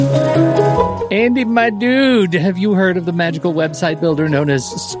Andy, my dude, have you heard of the magical website builder known as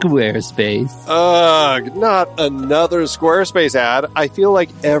Squarespace? Ugh, not another Squarespace ad. I feel like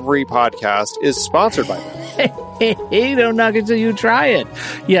every podcast is sponsored by them. Hey, don't knock it till you try it.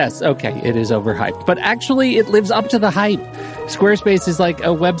 Yes, okay, it is overhyped, but actually it lives up to the hype. Squarespace is like a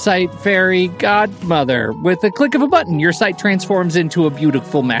website fairy godmother. With a click of a button, your site transforms into a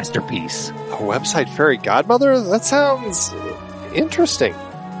beautiful masterpiece. A website fairy godmother? That sounds interesting.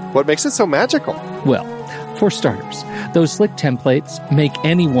 What makes it so magical? Well, for starters, those slick templates make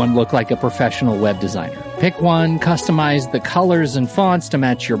anyone look like a professional web designer. Pick one, customize the colors and fonts to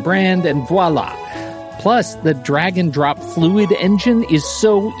match your brand, and voila. Plus, the drag-and-drop fluid engine is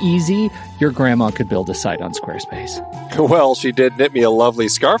so easy, your grandma could build a site on Squarespace. Well, she did knit me a lovely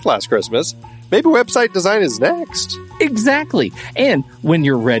scarf last Christmas. Maybe website design is next. Exactly. And when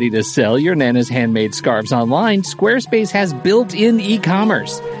you're ready to sell your Nana's handmade scarves online, Squarespace has built-in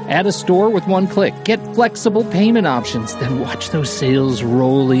e-commerce. Add a store with one click. Get flexible payment options. Then watch those sales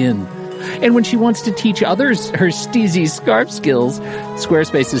roll in. And when she wants to teach others her steezy scarf skills,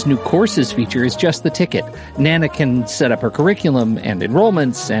 Squarespace's new courses feature is just the ticket. Nana can set up her curriculum and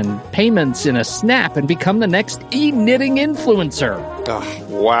enrollments and payments in a snap and become the next e-knitting influencer. Oh,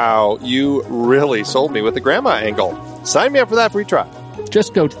 wow, you really sold me with the grandma angle. Sign me up for that free trial.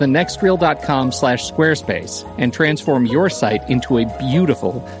 Just go to thenextreel.com/Squarespace and transform your site into a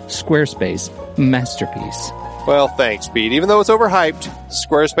beautiful Squarespace masterpiece. Well, thanks, Pete. Even though it's overhyped,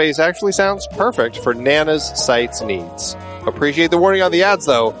 Squarespace actually sounds perfect for Nana's site's needs. Appreciate the warning on the ads,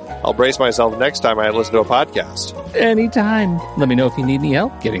 though. I'll brace myself next time I listen to a podcast. Anytime. Let me know if you need any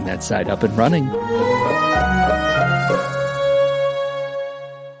help getting that site up and running.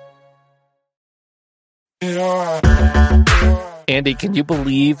 Andy, can you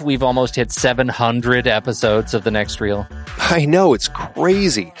believe we've almost hit 700 episodes of The Next Reel? I know, it's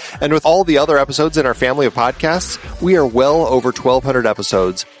crazy. And with all the other episodes in our family of podcasts, we are well over 1,200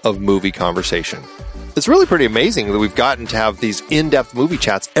 episodes of movie conversation. It's really pretty amazing that we've gotten to have these in-depth movie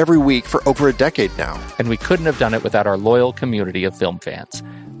chats every week for over a decade now. And we couldn't have done it without our loyal community of film fans.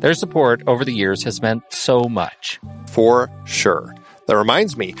 Their support over the years has meant so much. For sure. That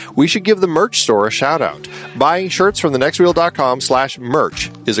reminds me, we should give the merch store a shout out. Buying shirts from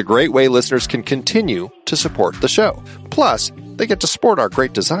thenextreel.com/merch is a great way listeners can continue to support the show. Plus, they get to sport our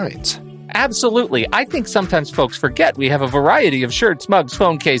great designs. Absolutely. I think sometimes folks forget we have a variety of shirts, mugs,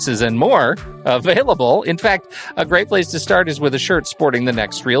 phone cases, and more available. In fact, a great place to start is with a shirt sporting the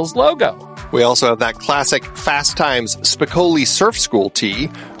Next Reel's logo. We also have that classic Fast Times Spicoli Surf School tee,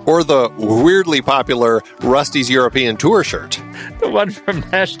 or the weirdly popular Rusty's European Tour shirt. The one from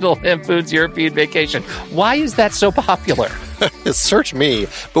National Lampoon's European Vacation. Why is that so popular? Search me,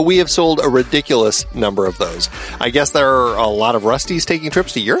 but we have sold a ridiculous number of those. I guess there are a lot of Rustys taking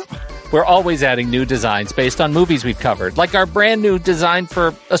trips to Europe? We're always adding new designs based on movies we've covered, like our brand new design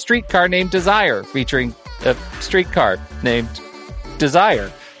for a streetcar named Desire, featuring a streetcar named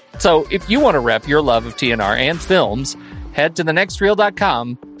Desire. So if you want to rep your love of TNR and films, head to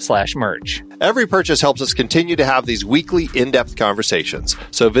thenextreel.com/merch. Every purchase helps us continue to have these weekly in-depth conversations.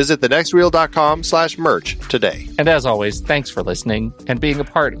 So visit thenextreel.com/merch today. And as always, thanks for listening and being a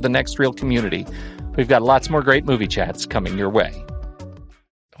part of the Next Reel community. We've got lots more great movie chats coming your way.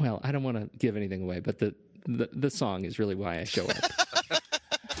 Well, I don't want to give anything away, but the song is really why I show up.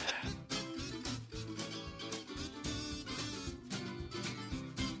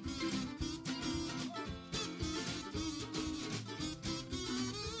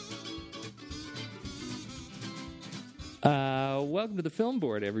 Welcome to the Film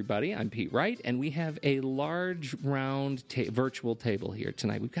Board, everybody. I'm Pete Wright, and we have a large, round, virtual table here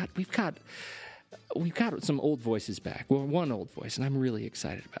tonight. We've got some old voices back. Well, one old voice, and I'm really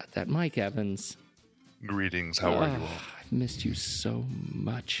excited about that. Mike Evans. Greetings. How are you all? I've missed you so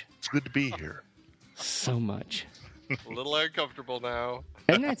much. It's good to be here. So much. A little uncomfortable now.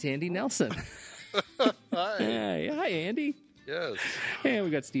 And that's Andy Nelson. Hi. Hey, hi, Andy. Yes. And we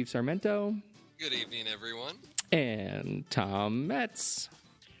got Steve Sarmento. Good evening, everyone. And Tom Metz.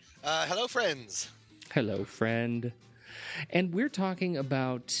 Hello, friends. Hello, friend. And we're talking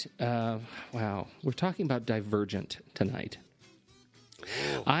about, we're talking about Divergent tonight.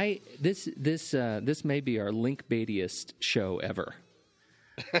 Ooh. This may be our link-baitiest show ever.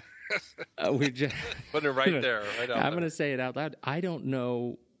 We're just put it right there. Right I'm going to say it out loud.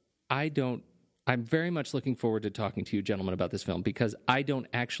 I'm very much looking forward to talking to you gentlemen about this film because I don't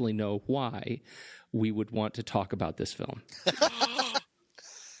actually know why we would want to talk about this film.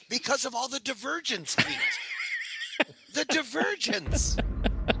 Because of all the divergence, Pete. The divergence.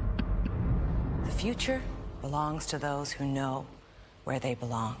 The future belongs to those who know where they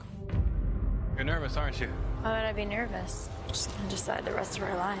belong. You're nervous, aren't you? Why would I be nervous? I'm just gonna decide the rest of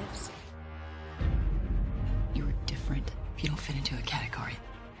our lives. You're different. You don't fit into a category.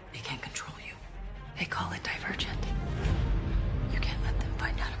 They can't control you. They call it Divergent. You can't let them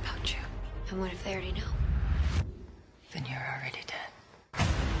find out about you. And what if they already know? Then you're already dead.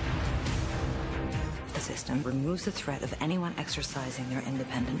 The system removes the threat of anyone exercising their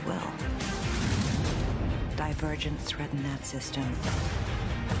independent will. Divergent threaten that system.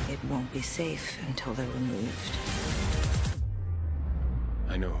 It won't be safe until they're removed.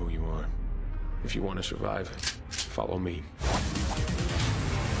 I know who you are. If you want to survive, follow me.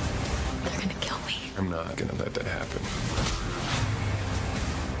 They're gonna kill me. I'm not gonna let that happen.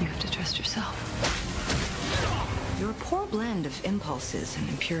 You have to trust yourself. You're a poor blend of impulses and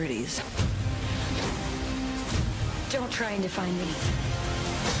impurities. Don't try and define me.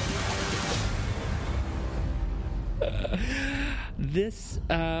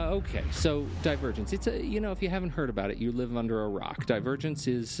 Okay, so Divergence. It's a, if you haven't heard about it, you live under a rock. Divergence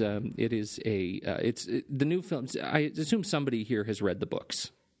is, it's the new films. I assume somebody here has read the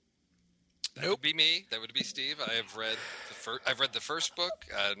books. That would be me. That would be Steve. I've read the first book,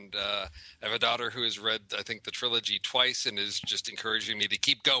 and I have a daughter who has read, I think, the trilogy twice and is just encouraging me to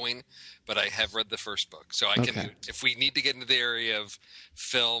keep going. But I have read the first book, so I can. If we need to get into the area of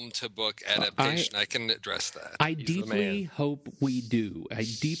film to book adaptation, I can address that. I deeply hope we do. I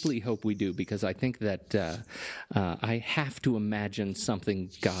deeply hope we do, because I think that I have to imagine something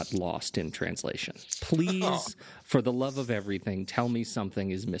got lost in translation. Please, for the love of everything, tell me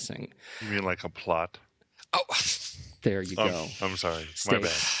something is missing. You mean like a plot? Oh, there you go. I'm sorry. Stay. My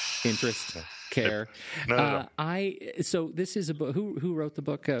bad. Interest, care. No. So this is a book. Who wrote the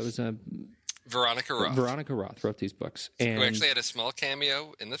book? It was Veronica Roth. Veronica Roth wrote these books, and who actually had a small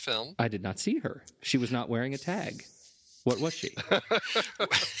cameo in the film. I did not see her. She was not wearing a tag. What was she?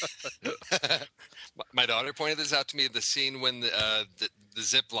 My daughter pointed this out to me. The scene when the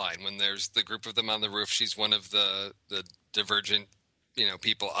zip line, when there's the group of them on the roof. She's one of the Divergent,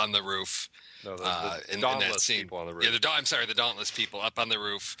 people on the roof. No, in Dauntless that scene. people on the roof. Yeah, the Dauntless people up on the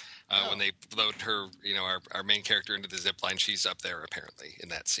roof. When they load her, our main character into the zip line, she's up there apparently in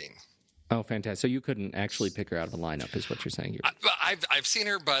that scene. Oh, fantastic! So you couldn't actually pick her out of a lineup, is what you're saying? I've seen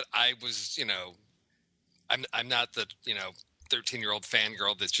her, but I was, I'm not the 13-year-old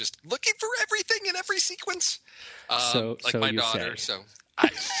fangirl that's just looking for everything in every sequence, like my daughter. Say. So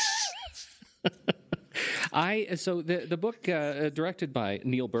I. So the book directed by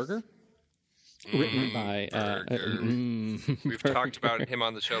Neil Berger, written by We've talked about him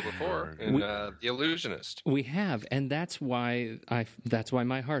on the show before in The Illusionist. We have, and that's why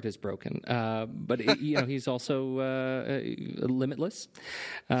my heart is broken. But he's also Limitless,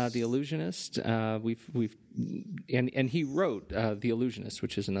 The Illusionist. And he wrote The Illusionist,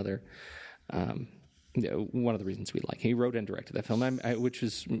 which is another. One of the reasons we like. He wrote and directed that film, which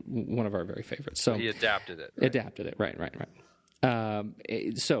is one of our very favorites. So he adapted it. Right? Adapted it, right.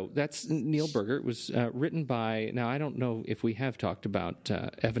 So that's Neil Berger. It was written by. Now I don't know if we have talked about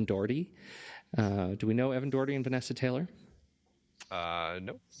Evan Doherty. Do we know Evan Doherty and Vanessa Taylor?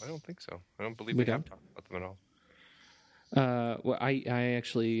 No, I don't think so. I don't believe we have talked about them at all. Well, I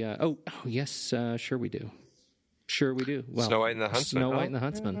actually. Yes, sure we do. Sure we do. Well, Snow White and the Huntsman. Snow White and the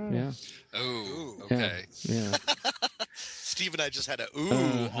Huntsman. Yeah. Oh, okay. Yeah. Steve and I just had a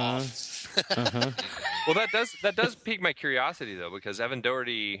off. Well, that does pique my curiosity though, because Evan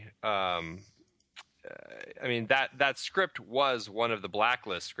Doherty. That script was one of the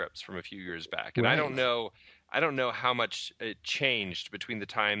Blacklist scripts from a few years back, and right. I don't know how much it changed between the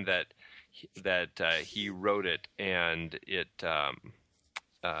time that he wrote it and it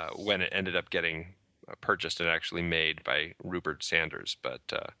when it ended up getting purchased and actually made by Rupert Sanders, but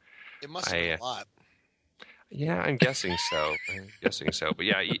it must have been a lot. Yeah, I'm guessing so. But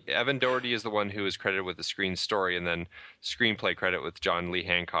yeah, Evan Doherty is the one who is credited with the screen story, and then screenplay credit with John Lee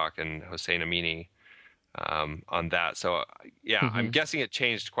Hancock and Hossein Amini on that. So yeah, I'm guessing it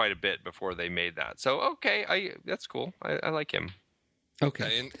changed quite a bit before they made that. So okay, that's cool. I like him.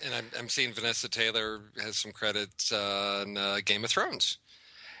 Okay, and I'm seeing Vanessa Taylor has some credits on Game of Thrones.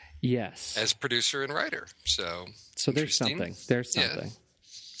 Yes, as producer and writer. So there's something. There's something.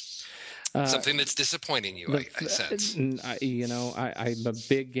 Yeah. Something that's disappointing you, I sense. I'm a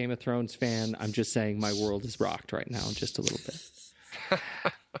big Game of Thrones fan. I'm just saying my world is rocked right now, just a little bit.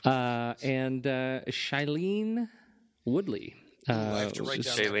 And Shailene Woodley. I have to write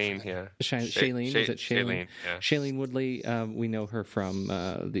down Shailene, yeah. Shailene, is it Shailene? Shailene, yeah. Shailene Woodley, we know her from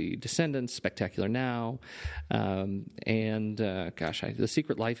The Descendants, Spectacular Now, and The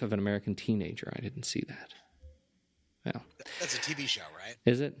Secret Life of an American Teenager. I didn't see that. Yeah. That's a TV show, right?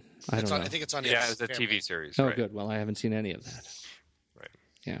 Is it? I don't know. I think it's on. Yeah, its it's a family. TV series. Oh, right. good. Well, I haven't seen any of that. Right.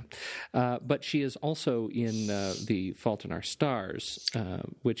 Yeah. But she is also in The Fault in Our Stars,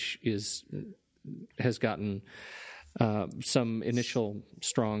 which has gotten some initial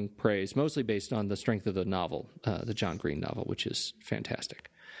strong praise, mostly based on the strength of the novel, the John Green novel, which is fantastic.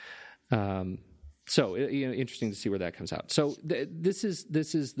 So, interesting to see where that comes out. So, this is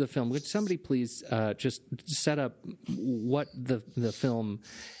the film. Would somebody please just set up what the film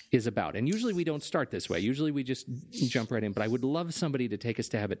is about? And usually we don't start this way. Usually we just jump right in. But I would love somebody to take a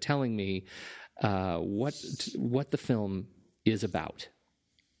stab at telling me what the film is about.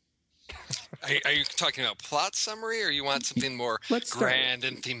 Are you talking about plot summary, or you want something more grand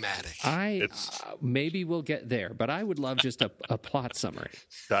and thematic? Maybe we'll get there, but I would love just a plot summary.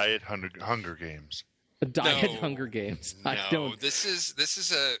 Diet Hunger Games. Hunger Games. This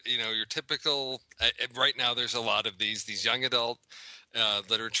is your typical. Right now, there's a lot of these young adult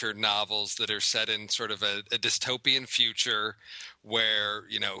literature novels that are set in sort of a dystopian future where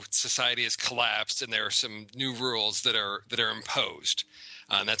society has collapsed and there are some new rules that are imposed.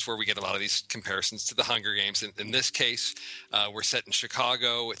 And that's where we get a lot of these comparisons to the Hunger Games. In this case, we're set in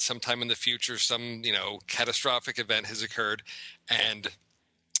Chicago. At some time in the future, some catastrophic event has occurred, and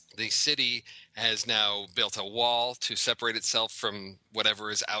the city has now built a wall to separate itself from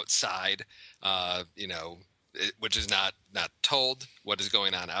whatever is outside. Which is not told what is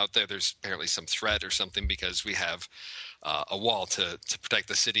going on out there. There's apparently some threat or something because we have a wall to protect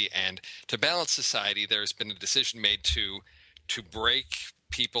the city, and to balance society. There's been a decision made to break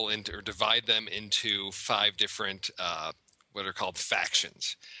people into, or divide them into 5 different what are called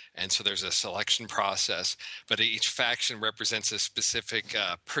factions. And so there's a selection process, but each faction represents a specific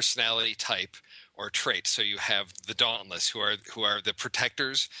personality type or trait. So you have the Dauntless, who are the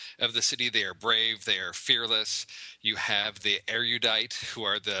protectors of the city. They are brave. They are fearless. You have the Erudite, who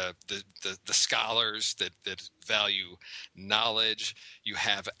are the scholars that value knowledge. You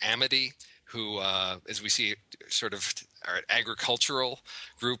have Amity, who, as we see, sort of are an agricultural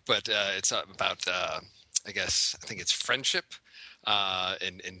group, but it's about, I think it's friendship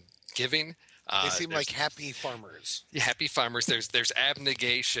and giving. They seem like happy farmers. Yeah, happy farmers. There's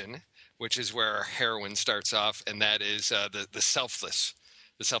abnegation, which is where our heroine starts off, and that is the selfless.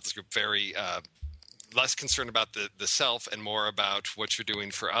 The selfless group, very less concerned about the self and more about what you're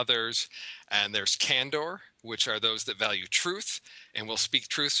doing for others. And there's candor, which are those that value truth and will speak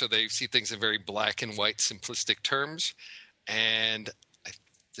truth, so they see things in very black and white, simplistic terms. And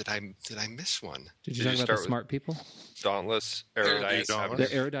did I miss one? Did you talk about the smart people? Dauntless, Erudite. The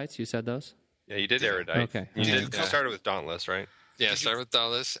Erudites, you said those? Yeah, you did Erudite. Okay. You started with Dauntless, right? Yeah, start with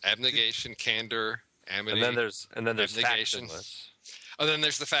Dauntless, abnegation, candor, amity. And then there's abnegation. Factionless. Oh, then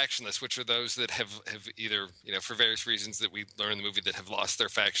there's the factionless, which are those that have either, for various reasons that we learn in the movie, that have lost their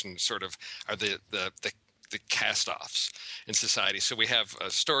faction, sort of are the cast-offs in society. So we have a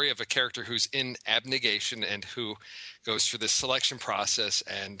story of a character who's in abnegation and who goes through this selection process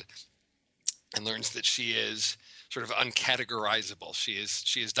and learns that she is sort of uncategorizable. She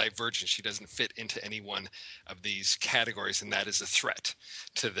is divergent. She doesn't fit into any one of these categories, and that is a threat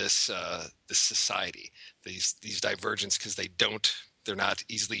to this society. These divergents, because they're not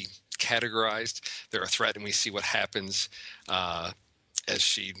easily categorized. They're a threat, and we see what happens as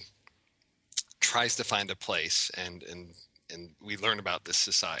she tries to find a place, and we learn about this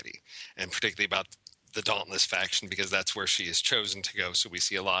society, and particularly about the Dauntless faction, because that's where she is chosen to go. So we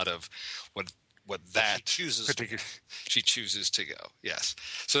see a lot of what she chooses to go. Yes.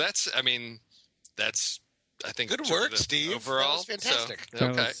 So that's I think good work, Steve. Overall, that was fantastic.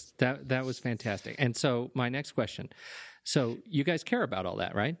 So, that was fantastic. And so my next question. So you guys care about all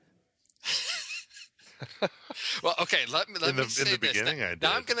that, right? Well, okay. Let me say in the beginning, this. I did.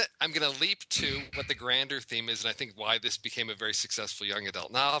 Now I'm gonna leap to what the grander theme is, and I think why this became a very successful young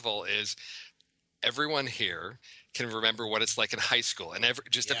adult novel is everyone here can remember what it's like in high school, and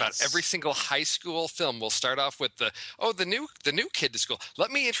about every single high school film will start off with the new kid to school.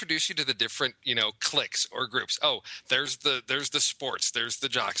 Let me introduce you to the different cliques or groups. Oh, there's the sports, there's the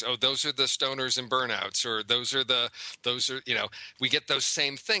jocks. Oh, those are the stoners and burnouts, or those are we get those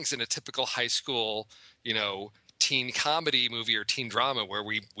same things in a typical high school teen comedy movie or teen drama where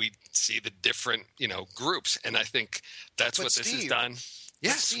we see the different groups, and I think that's what this has done.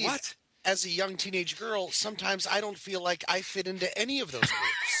 Yes, Steve, what? As a young teenage girl, sometimes I don't feel like I fit into any of those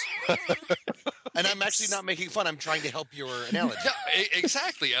groups. And I'm actually not making fun. I'm trying to help your analogy. No,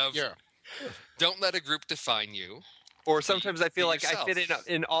 exactly. Yeah. Don't let a group define you. Or sometimes I feel like yourself. I fit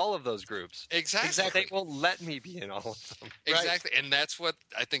in all of those groups. Exactly. They won't let me be in all of them. Exactly. And that's what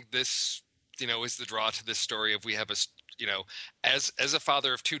I think these is the draw to this story of we have as a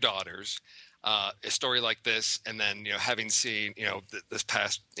father of two daughters, a story like this, and then having seen this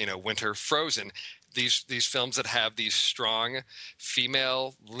past winter Frozen, these films that have these strong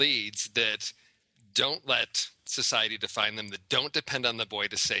female leads that don't let society define them, that don't depend on the boy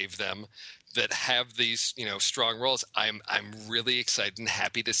to save them, that have these strong roles. I'm really excited and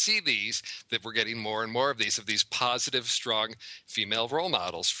happy to see that we're getting more and more of these positive, strong female role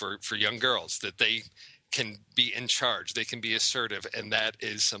models for young girls, that they can be in charge, they can be assertive, and that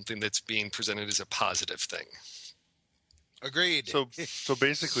is something that's being presented as a positive thing. Agreed. So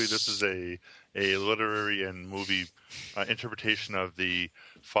basically, this is a literary and movie interpretation of the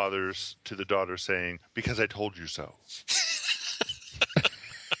fathers to the daughter saying, "Because I told you so."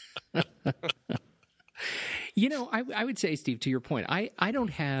 I would say, Steve, to your point, I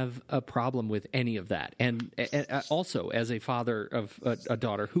don't have a problem with any of that. And also, as a father of a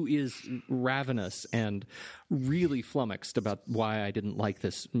daughter who is ravenous and really flummoxed about why I didn't like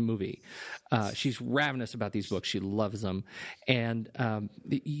this movie, she's ravenous about these books. She loves them. And,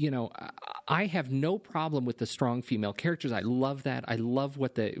 I have no problem with the strong female characters. I love that. I love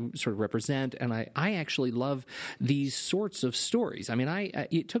what they sort of represent. And I actually love these sorts of stories. I mean,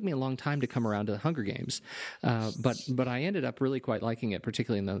 it took me a long time to come around to the Hunger Games. But I ended up really quite liking it,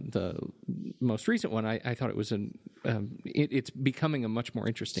 particularly in the most recent one. I thought it was it's becoming a much more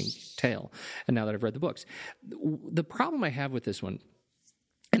interesting tale. And now that I've read the books, the problem I have with this one,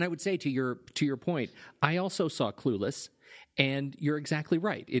 and I would say to your point, I also saw Clueless, and you're exactly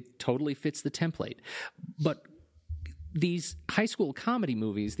right. It totally fits the template. But these high school comedy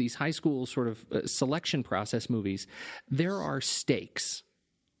movies, these high school sort of selection process movies, there are stakes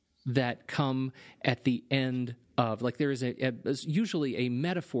that come at the end of, like, there is usually a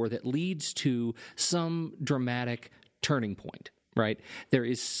metaphor that leads to some dramatic turning point, right? There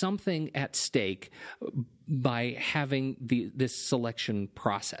is something at stake by having this selection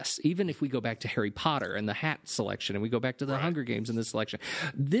process. Even if we go back to Harry Potter and the hat selection, and we go back to the Hunger Games and the selection,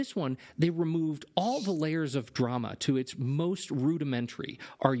 this one, they removed all the layers of drama to its most rudimentary.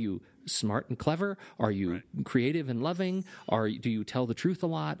 Are you smart and clever? Are you creative and loving? Do you tell the truth a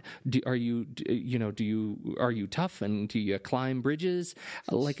lot? Are you tough, and do you climb bridges?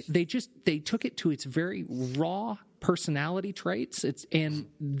 Like, they took it to its very raw personality traits. And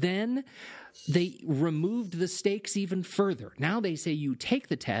then they removed the stakes even further. Now they say you take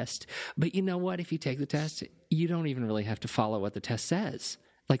the test, but you know what? If you take the test, you don't even really have to follow what the test says.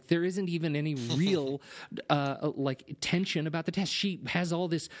 Like, there isn't even any real tension about the test. She has all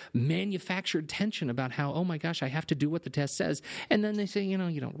this manufactured tension about how, oh my gosh, I have to do what the test says. And then they say, you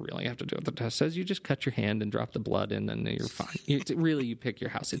don't really have to do what the test says. You just cut your hand and drop the blood in, and you're fine. You pick your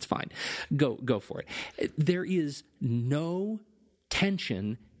house. It's fine. Go for it. There is no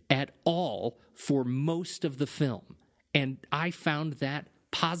tension at all for most of the film. And I found that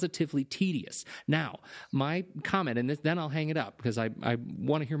positively tedious. Now, my comment, and then I'll hang it up because I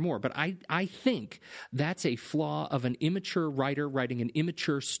want to hear more, but I think that's a flaw of an immature writer writing an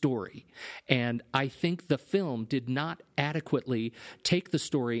immature story. And I think the film did not adequately take the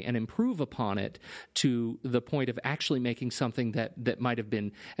story and improve upon it to the point of actually making something that might have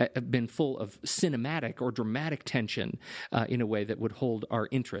been full of cinematic or dramatic tension in a way that would hold our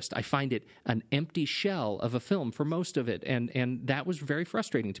interest. I find it an empty shell of a film for most of it, and that was very frustrating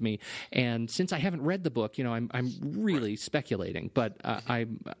to me. And since I haven't read the book, I'm really speculating, but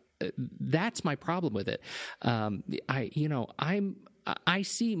that's my problem with it. I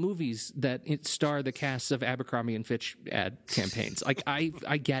see movies that star the casts of Abercrombie and Fitch ad campaigns. Like, I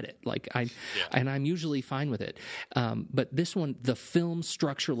get it. And I'm usually fine with it. But this one, the film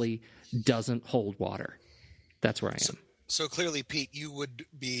structurally doesn't hold water. That's where I am. So clearly, Pete, you would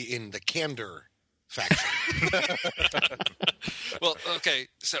be in the candor faction. Well, okay.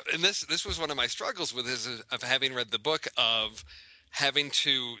 So, and this was one of my struggles with of having read the book, of having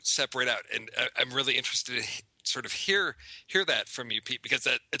to separate out. And I'm really interested to sort of hear that from you, Pete, because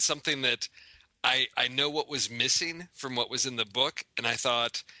it's something that I know what was missing from what was in the book. And I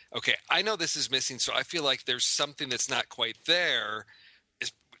thought, okay, I know this is missing, so I feel like there's something that's not quite there,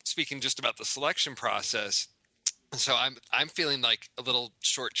 speaking just about the selection process. So I'm feeling like a little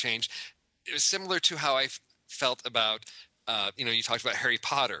shortchanged. It was similar to how I felt about, you talked about Harry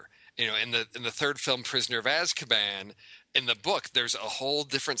Potter. In the third film, Prisoner of Azkaban, in the book, there's a whole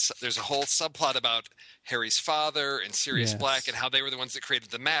subplot about Harry's father and Sirius Black and how they were the ones that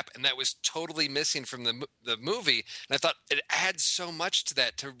created the map, and that was totally missing from the movie. And I thought it adds so much to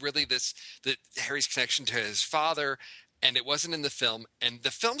that, to really Harry's connection to his father. and it wasn't in the film, and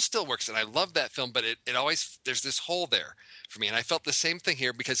the film still works, and I love that film, but it always, there's this hole there for me. And I felt the same thing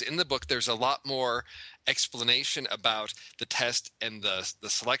here, because in the book there's a lot more explanation about the test and the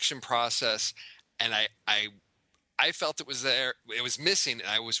selection process, and I felt it was there, it was missing, and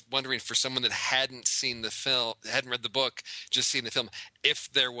I was wondering, for someone that hadn't seen the film, hadn't read the book, just seen the film,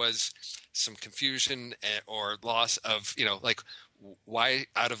 if there was some confusion or loss of, like, why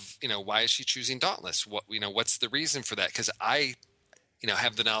why is she choosing Dauntless? What's the reason for that? Because I,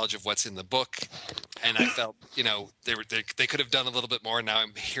 have the knowledge of what's in the book, and I felt, they could have done a little bit more. And now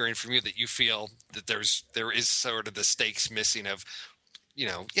I'm hearing from you that you feel that there is sort of the stakes missing of, you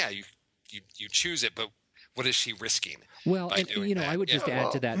choose it, but what is she risking? Well, and I would just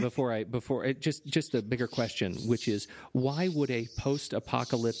add to that before just a bigger question, which is, why would a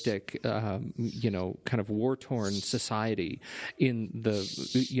post-apocalyptic, kind of war-torn society in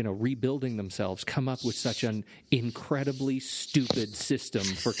the, rebuilding themselves, come up with such an incredibly stupid system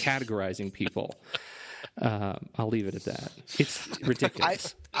for categorizing people? I'll leave it at that. It's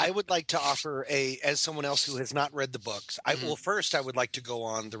ridiculous. I would like to offer as someone else who has not read the books, first I would like to go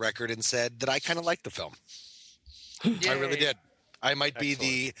on the record and said that I kind of liked the film. Yay. I really did. I might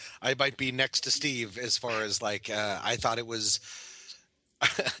be next to Steve as far as I thought it was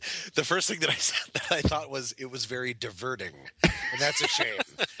the first thing that I said that I thought was it was very diverting, and that's a shame.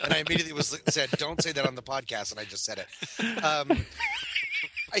 And I immediately said, "Don't say that on the podcast," and I just said it.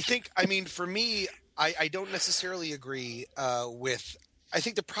 For me, I don't necessarily agree with. I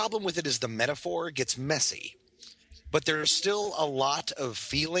think the problem with it is the metaphor gets messy, but there's still a lot of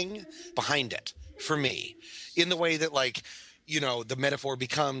feeling behind it for me, in the way that the metaphor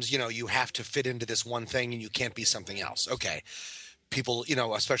becomes, you have to fit into this one thing and you can't be something else. Okay. People,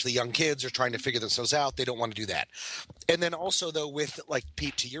 especially young kids, are trying to figure themselves out. They don't want to do that. And then also, though, with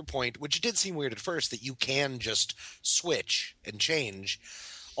Pete, to your point, which did seem weird at first, that you can just switch and change.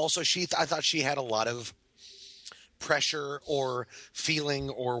 Also, I thought she had a lot of pressure or feeling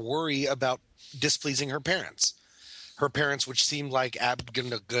or worry about displeasing her parents. Her parents, which seemed like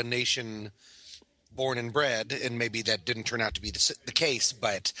abnegation born and bred, and maybe that didn't turn out to be the case,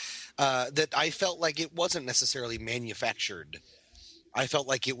 but that I felt like it wasn't necessarily manufactured. I felt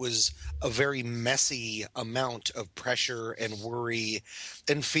like it was a very messy amount of pressure and worry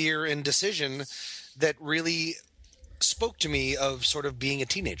and fear and decision that really spoke to me of sort of being a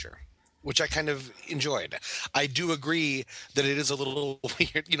teenager, which I kind of enjoyed. I do agree that it is a little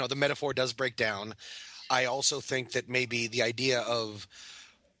weird. The metaphor does break down. I also think that maybe the idea of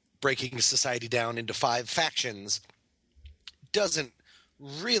breaking society down into 5 factions doesn't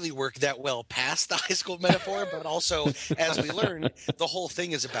really work that well past the high school metaphor, but also, as we learn, the whole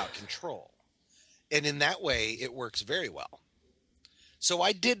thing is about control. And in that way, it works very well. So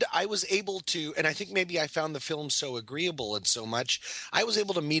I was able to, and I think maybe I found the film so agreeable and so much, I was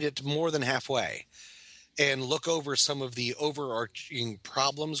able to meet it more than halfway and look over some of the overarching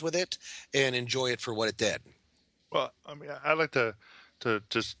problems with it and enjoy it for what it did. Well, I'd like to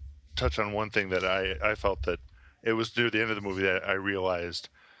just touch on one thing that I felt that it was near the end of the movie that I realized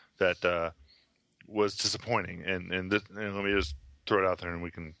that was disappointing, and let me just throw it out there, and we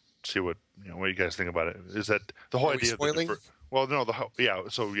can see what you guys think about it. Is that the whole idea? Well, no,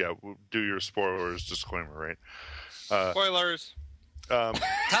 So do your spoilers disclaimer, right? Spoilers. Tom,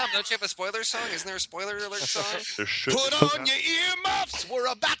 don't you have a spoiler song? Isn't there a spoiler alert song? There should. Put on your earmuffs. We're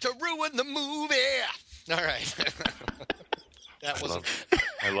about to ruin the movie. All right. That was.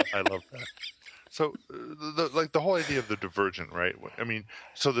 I love that. So, the whole idea of the Divergent, right?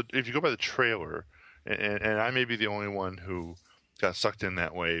 If you go by the trailer, and I may be the only one who got sucked in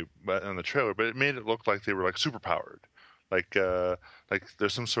that way, but on the trailer, but it made it look like they were superpowered, like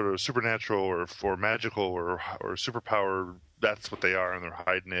there's some sort of supernatural or magical or superpower. That's what they are, and they're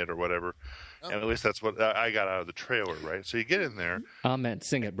hiding it or whatever. Oh. And at least that's what I got out of the trailer, right? So you get in there. Amen.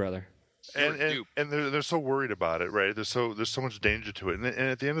 Sing it, brother. And they're so worried about it, right? There's so much danger to it, and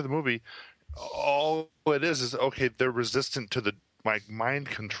at the end of the movie, all it is okay. They're resistant to the mind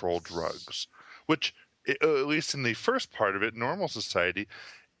control drugs, which at least in the first part of it, normal society,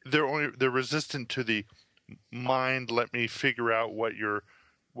 they're resistant to the mind. Let me figure out what your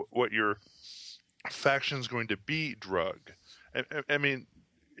faction's going to be. Drug.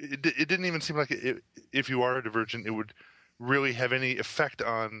 It didn't even seem like if you are a Divergent, it would really have any effect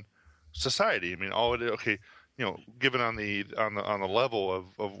on society. All it okay, given on the level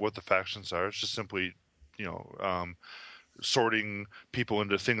of what the factions are, it's just simply, sorting people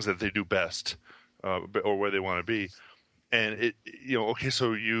into things that they do best, or where they want to be. And it, okay,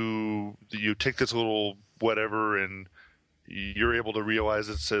 so you take this little whatever, and you're able to realize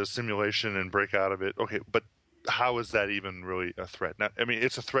it's a simulation and break out of it. Okay, but how is that even really a threat? Now, I mean,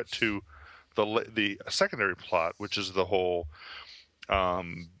 it's a threat to the secondary plot, which is the whole,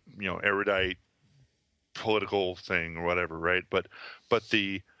 erudite political thing or whatever, right? But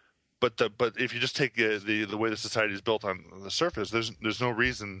if you just take the way the society is built on the surface, there's no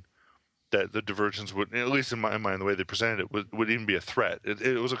reason that the Divergents would, at least in my mind, the way they presented it, would even be a threat.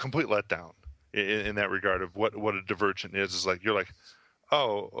 It was a complete letdown in that regard of what a Divergent is. Is like, you're like,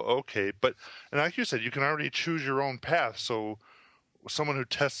 oh, okay, and like you said, you can already choose your own path. So someone who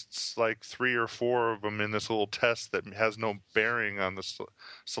tests like 3 or 4 of them in this little test that has no bearing on the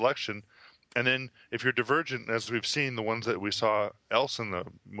selection, and then if you're Divergent, as we've seen, the ones that we saw else in the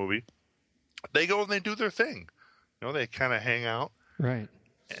movie, they go and they do their thing. They kind of hang out, right?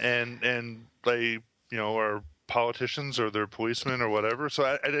 And they are politicians or they're policemen or whatever. So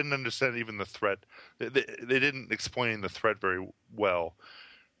I didn't understand even the threat. They didn't explain the threat very well.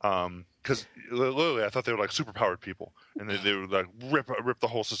 Because literally, I thought they were like superpowered people, and they would like rip the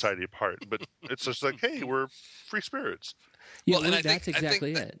whole society apart. But it's just like, hey, we're free spirits. Yeah, well, and that's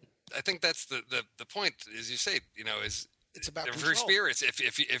exactly it. I think that's the point, as you say. Is it's about free spirits.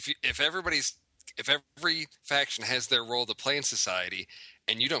 If every faction has their role to play in society,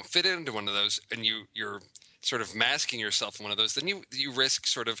 and you don't fit into one of those, and you're sort of masking yourself in one of those, then you risk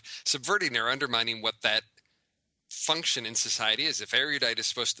sort of subverting or undermining what that function in society is. If erudite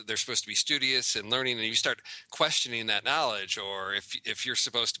is they're supposed to be studious and learning, and you start questioning that knowledge, or if you're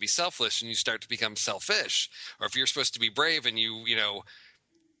supposed to be selfless and you start to become selfish, or if you're supposed to be brave and you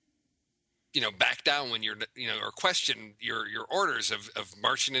back down when you're or question your orders of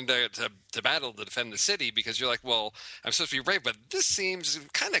marching into battle to defend the city because you're like, well, I'm supposed to be brave, but this seems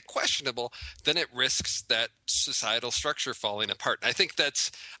kind of questionable. Then it risks that societal structure falling apart. And I think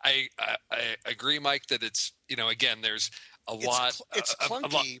I agree, Mike, that it's again, there's it's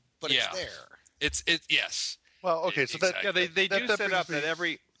clunky, but it's there. Yes. Well, okay, so that they do set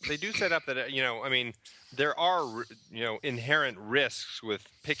up that I mean, there are inherent risks with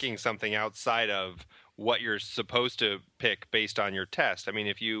picking something outside of what you're supposed to pick based on your test. I mean,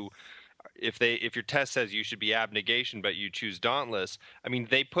 if your test says you should be abnegation but you choose dauntless, I mean,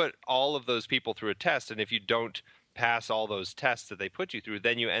 they put all of those people through a test, and if you don't pass all those tests that they put you through,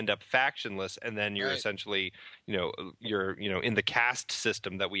 then you end up factionless, and then you're essentially you're in the caste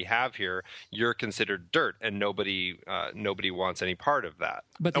system that we have here, you're considered dirt, and nobody wants any part of that.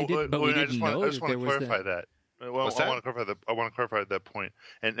 But they did, but we didn't know. I just want to clarify that. Well, I want to clarify that point,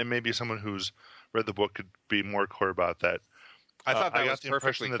 and maybe someone who's read the book could be more clear about that. I thought that was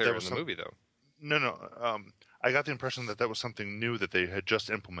perfectly clear in the movie, though. No. I got the impression that was something new that they had just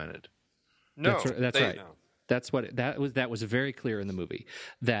implemented. No, that's right. No. That's what that was very clear in the movie,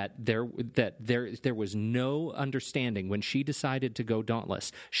 that there was no understanding when she decided to go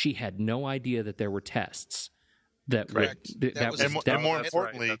dauntless. She had no idea that there were tests. Correct. More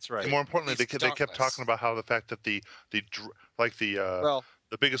importantly, they kept talking about how the fact that the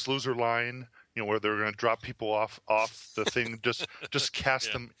Biggest Loser line, where they're going to drop people off the thing, just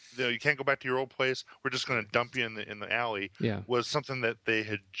cast them. You can't go back to your old place. We're just going to dump you in the alley. Yeah. Was something that they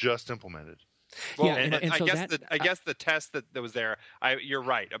had just implemented. Well, and I guess the test that was there, you're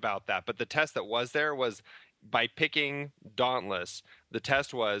right about that. But the test that was there was by picking Dauntless. The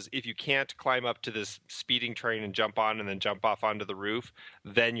test was if you can't climb up to this speeding train and jump on and then jump off onto the roof,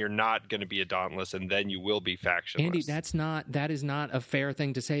 then you're not going to be a Dauntless, and then you will be factionless. Andy, that is not a fair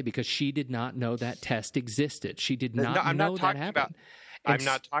thing to say, because she did not know that test existed. She did not know that happened. I'm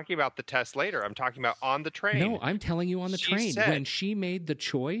not talking about the test later. I'm talking about on the train. No, I'm telling you on the train. When she made the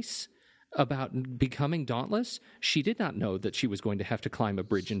choice about becoming Dauntless, she did not know that she was going to have to climb a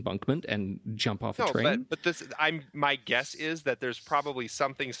bridge embankment and jump off a train. But my guess is that there's probably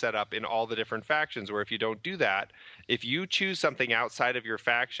something set up in all the different factions where if you don't do that, if you choose something outside of your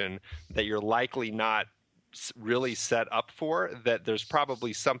faction that you're likely not really set up for, that there's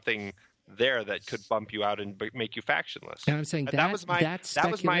probably something there that could bump you out and make you factionless. And I'm saying that was my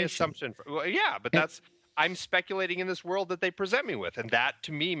assumption. That's I'm speculating in this world that they present me with, and that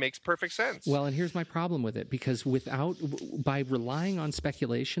to me makes perfect sense. Well, and here's my problem with it, because by relying on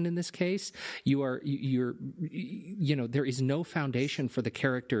speculation in this case, there is no foundation for the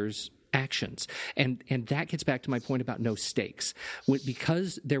characters' actions, and that gets back to my point about no stakes.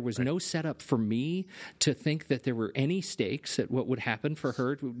 Because there was no setup for me to think that there were any stakes at what would happen for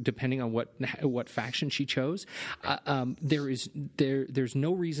her, depending on what faction she chose. There's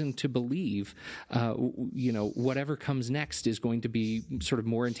no reason to believe, whatever comes next is going to be sort of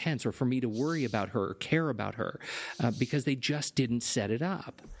more intense, or for me to worry about her or care about her, because they just didn't set it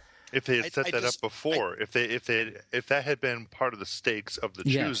up. If they had set that up before, if that had been part of the stakes of the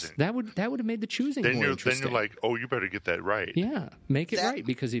choosing, that would have made the choosing more interesting. Then you're like, oh, you better get that right. Yeah, make it right,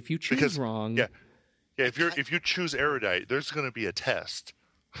 because if you choose wrong, if you choose erudite, there's going to be a test.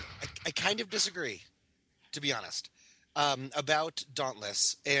 I kind of disagree, to be honest, about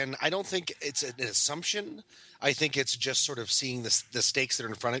Dauntless, and I don't think it's an assumption. I think it's just sort of seeing the stakes that are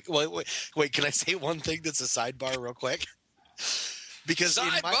in front of you. Wait, can I say one thing that's a sidebar real quick? Because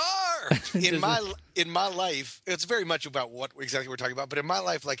in my life, it's very much about what exactly we're talking about. But in my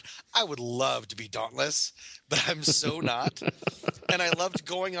life, like, I would love to be Dauntless, but I'm so not. And I loved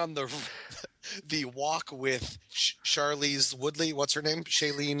going on the walk with Charlize Woodley. What's her name?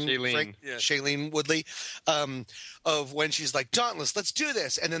 Shailene Woodley. Of when she's like, Dauntless, let's do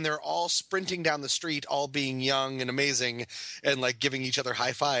this. And then they're all sprinting down the street, all being young and amazing and like giving each other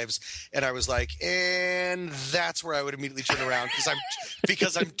high fives. And I was like, and that's where I would immediately turn around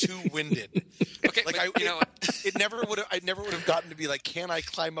because I'm too winded. Okay, like I never would have gotten to be like, can I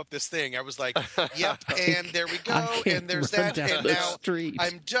climb up this thing? I was like, yep, and there we go, and there's that, and now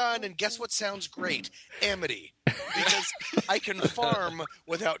I'm done. And guess what sounds great? Amity, because I can farm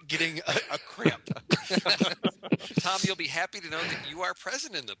without getting a cramp. Tom, you'll be happy to know that you are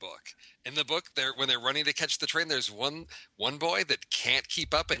present in the book. In the book, when they're running to catch the train, there's one boy that can't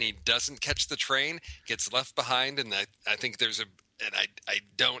keep up, and he doesn't catch the train, gets left behind, and I think there's and I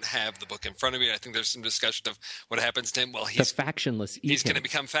don't have the book in front of me. I think there's some discussion of what happens to him. Well, he's factionless. He's going to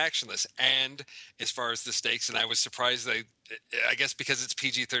become factionless. And as far as the stakes, and I was surprised I guess because it's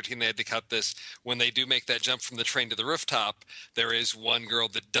PG-13, they had to cut this. When they do make that jump from the train to the rooftop, there is one girl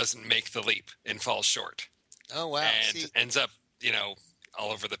that doesn't make the leap and falls short. Oh, wow. And ends up,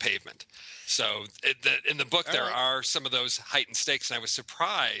 all over the pavement. So in the book, there are some of those heightened stakes, and I was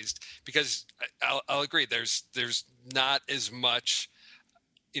surprised because I'll agree. There's not as much,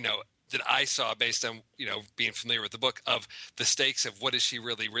 that I saw based on, being familiar with the book of the stakes of what is she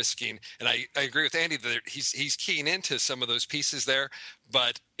really risking. And I agree with Andy that he's keying into some of those pieces there,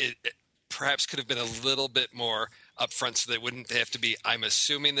 but it perhaps could have been a little bit more upfront, so they wouldn't have to be, I'm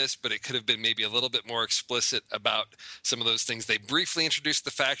assuming this, but it could have been maybe a little bit more explicit about some of those things. They briefly introduced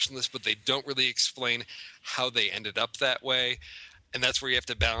the factionless, but they don't really explain how they ended up that way. And that's where you have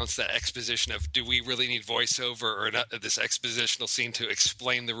to balance that exposition of, do we really need voiceover or this expositional scene to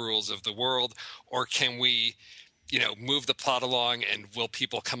explain the rules of the world? Or can we, move the plot along, and will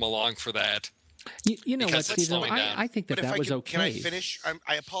people come along for that? You know what, Steve? I think that was okay. Can I finish?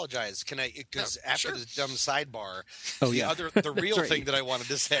 I apologize. Can I? Because after the dumb sidebar, the real thing that I wanted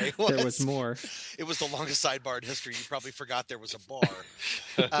to say was there was more. It was the longest sidebar in history. You probably forgot there was a bar.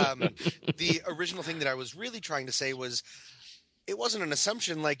 The original thing that I was really trying to say was, it wasn't an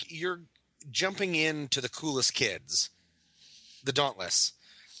assumption. Like, you're jumping into the coolest kids, the Dauntless.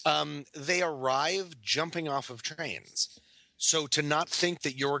 They arrive jumping off of trains. So to not think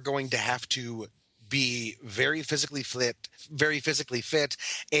that you're going to have to be very physically fit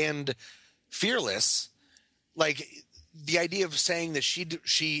and fearless, like the idea of saying that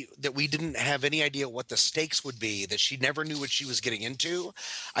that we didn't have any idea what the stakes would be, that she never knew what she was getting into.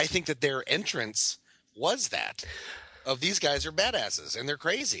 I think that their entrance was that. Of these guys are badasses and they're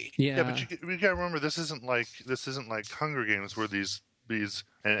crazy. Yeah, but you got to remember, this isn't like Hunger Games, where these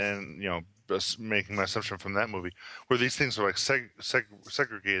and making my assumption from that movie, where these things are like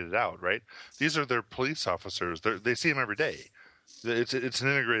segregated out, right? These are their police officers. They see them every day. It's an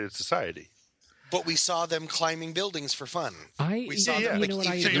integrated society. But we saw them climbing buildings for fun. We saw them, I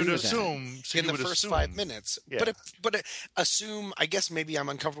agree with assume in the first 5 minutes. Yeah. But assume. I guess maybe I'm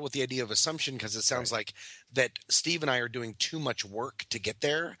uncomfortable with the idea of assumption, because it sounds like that Steve and I are doing too much work to get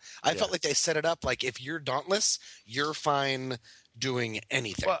there. I felt like they set it up like, if you're Dauntless, you're fine doing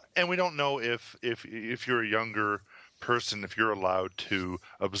anything. Well, and we don't know if you're a younger person, if you're allowed to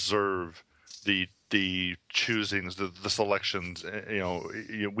observe the choosings, the selections.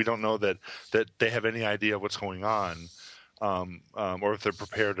 We don't know that they have any idea what's going on, or if they're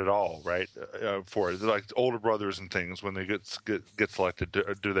prepared at all, right? For it, they're like older brothers and things. When they get selected,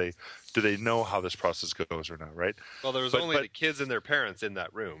 do they know how this process goes or not? Right? Well, there was only the kids and their parents in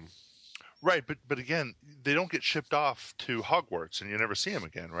that room. Right, but again, they don't get shipped off to Hogwarts and you never see them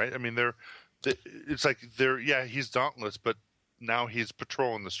again, right? I mean, it's like he's Dauntless, but now he's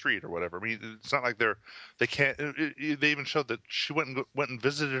patrolling the street or whatever. I mean, it's not like they can't. They even showed that she went and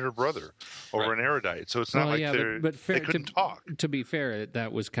visited her brother over an erudite, so it's not they couldn't talk. To be fair,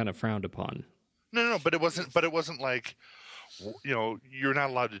 that was kind of frowned upon. No, but it wasn't. But it wasn't like, you're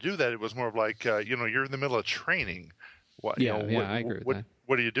not allowed to do that. It was more of like, you're in the middle of training. I agree with that.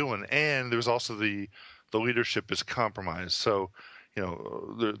 What are you doing? And there's also the leadership is compromised. So,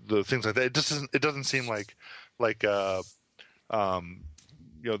 the things like that. It doesn't seem like that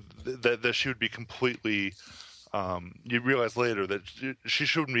she would be completely. You realize later that she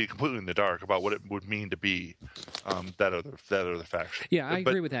shouldn't be completely in the dark about what it would mean to be that other faction. Yeah, I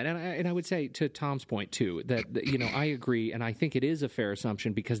agree with that, and I would say to Tom's point too that I agree, and I think it is a fair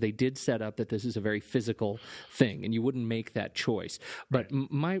assumption because they did set up that this is a very physical thing, and you wouldn't make that choice. But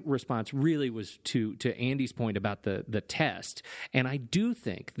my response really was to Andy's point about the test, and I do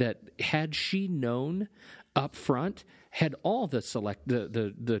think that had she known up front, had all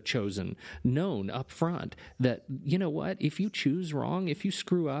the chosen known up front that, you know what, if you choose wrong, if you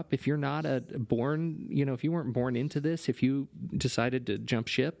screw up, if you're not if you weren't born into this, if you decided to jump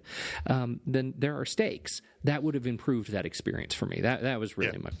ship, then there are stakes. That would have improved that experience for me. That was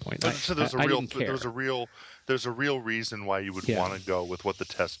really my point. So there's a real reason why you would want to go with what the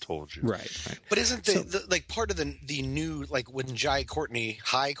test told you. Right. But isn't the part of the new, like when Jai Courtney,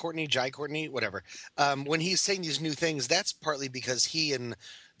 whatever, when he's saying these new things, that's partly because he and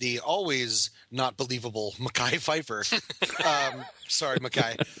the always not believable Mekhi Phifer. Sorry,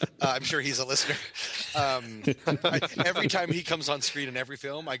 Mekhi. I'm sure he's a listener. Every time he comes on screen in every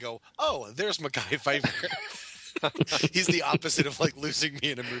film, I go, "Oh, there's Mekhi Phifer." He's the opposite of like losing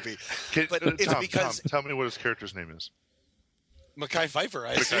me in a movie. But it's because Tom, tell me what his character's name is. Mekhi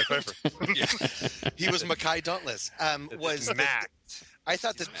Phifer. Mekhi Phifer. He was Mekhi Dauntless. Was Matt. I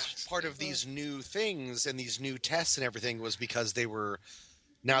thought that part of these new things and these new tests and everything was because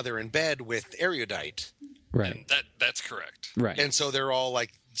now they're in bed with erudite. Right. That's correct. Right. And so they're all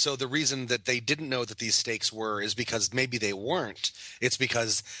like, so the reason that they didn't know that these stakes were is because maybe they weren't. It's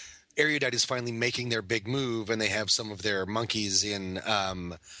because erudite is finally making their big move, and they have some of their monkeys in,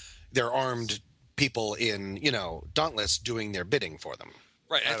 their armed people in, Dauntless doing their bidding for them.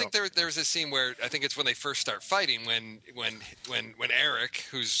 Right. I think there's a scene where I think it's when they first start fighting when Eric,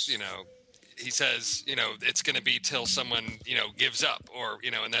 who's he says, it's going to be till someone, gives up, or,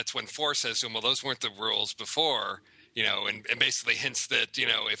 and that's when Four says to him, well, those weren't the rules before, and basically hints that,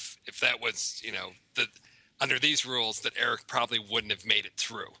 if that was, that under these rules that Eric probably wouldn't have made it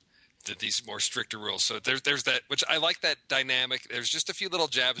through these more stricter rules. So there's that, which I like that dynamic. There's just a few little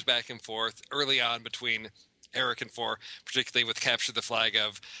jabs back and forth early on between Eric and Four, particularly with Capture the Flag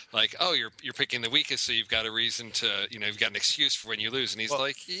of like, oh, you're picking the weakest, so you've got a reason to, you've got an excuse for when you lose. And he's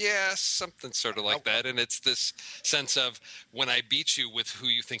like, yeah, something sort of like that. And it's this sense of when I beat you with who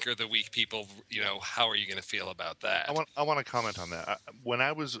you think are the weak people, how are you going to feel about that? I want to comment on that. When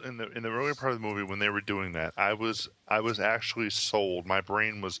I was in the earlier part of the movie, when they were doing that, I was actually sold. My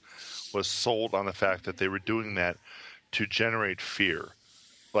brain was sold on the fact that they were doing that to generate fear,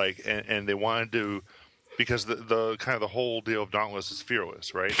 like, and they wanted to. Because the kind of the whole deal of Dauntless is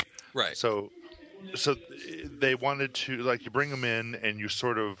fearless, right? Right. So they wanted to, like, you bring them in and you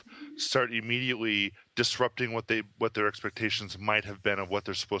sort of start immediately disrupting what their expectations might have been of what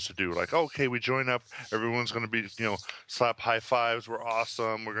they're supposed to do. Like, okay, we join up, everyone's going to be, slap high fives, we're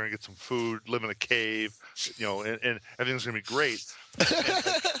awesome, we're going to get some food, live in a cave, and everything's going to be great.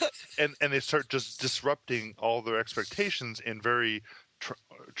 and they start just disrupting all their expectations in very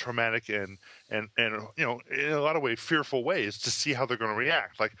traumatic and in a lot of ways fearful ways to see how they're going to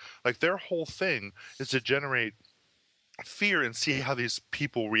react. Like their whole thing is to generate fear and see how these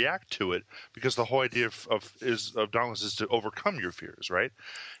people react to it, because the whole idea of Dauntless is to overcome your fears, right?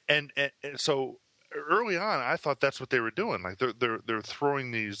 And so early on, I thought that's what they were doing. Like they're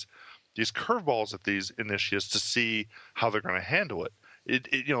throwing these curveballs at these initiates to see how they're going to handle it.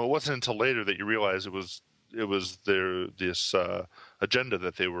 It wasn't until later that you realize it was this agenda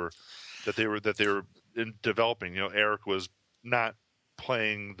that they were in developing. Eric was not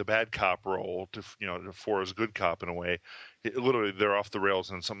playing the bad cop role to Forrest's good cop in a way. Literally, they're off the rails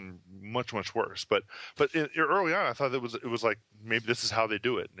and something much worse. But early on, I thought it was like maybe this is how they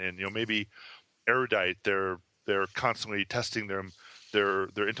do it, and maybe erudite they're constantly testing their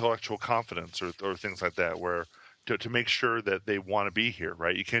intellectual confidence or things like that, where to make sure that they want to be here,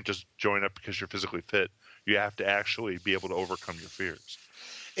 right? You can't just join up because you're physically fit. You have to actually be able to overcome your fears.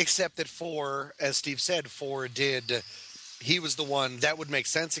 Except that Four, as Steve said, he was the one that would make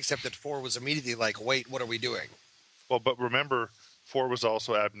sense, except that Four was immediately like, wait, what are we doing? Well, but remember, Four was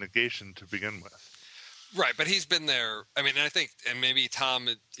also abnegation to begin with. Right, but he's been there. I mean, I think, and maybe Tom,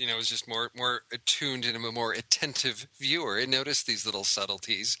 is just more attuned and a more attentive viewer and noticed these little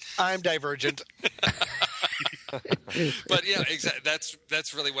subtleties. I'm Divergent. But yeah, exactly.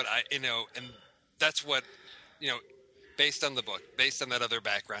 That's really what and that's what, based on the book, based on that other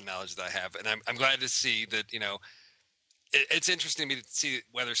background knowledge that I have, and I'm glad to see that, it's interesting to me to see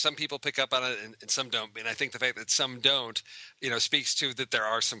whether some people pick up on it and some don't. And I think the fact that some don't, speaks to that there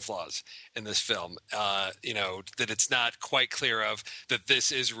are some flaws in this film. That it's not quite clear of that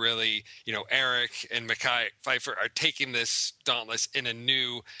this is really, Eric and Mekhi Phifer are taking this Dauntless in a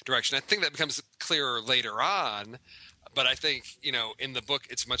new direction. I think that becomes clearer later on. But I think, in the book,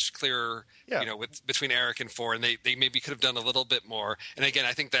 it's much clearer, between Eric and Four, and they maybe could have done a little bit more. And again,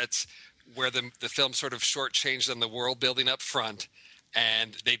 I think that's where the film sort of shortchanged on the world building up front.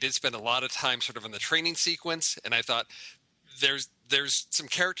 And they did spend a lot of time sort of on the training sequence. And I thought there's some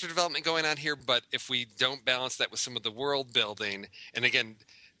character development going on here, but if we don't balance that with some of the world building, and again,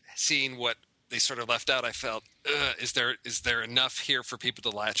 seeing what they sort of left out, I felt, is there enough here for people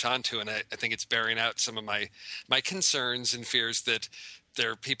to latch onto? And I think it's bearing out some of my concerns and fears that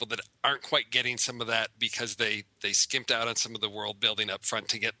there are people that aren't quite getting some of that because they skimped out on some of the world building up front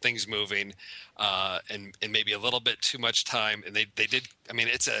to get things moving, and maybe a little bit too much time. And they did. I mean,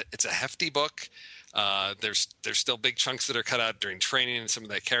 it's a hefty book. There's still big chunks that are cut out during training and some of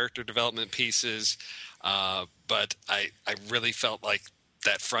that character development pieces. But I really felt like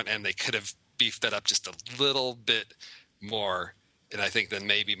that front end, they could have beefed that up just a little bit more. And I think then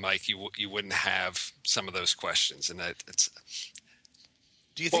maybe, Mike, you wouldn't have some of those questions. And it's.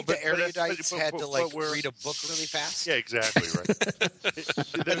 Do you think the erudites had to read a book really fast? Yeah, exactly right.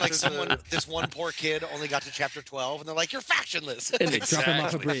 And this one poor kid only got to chapter 12, and they're like, "You're factionless," and they drop him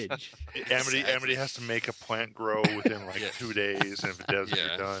off a bridge. Amity has to make a plant grow within 2 days, and if it doesn't,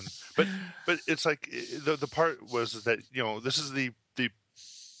 you're done. But it's like the part was that this is the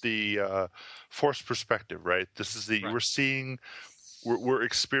forced perspective, right? This is the we're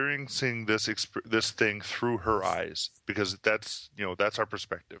experiencing this thing through her eyes, because that's our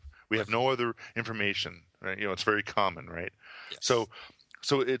perspective. We have no other information, right? It's very common, right? Yes.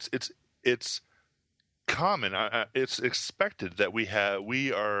 So it's common. It's expected that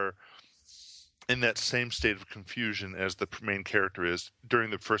we are in that same state of confusion as the main character is during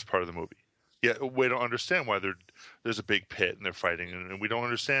the first part of the movie. Yeah, we don't understand why there's a big pit and they're fighting, and we don't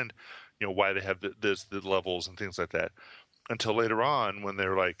understand why they have the levels and things like that. Until later on, when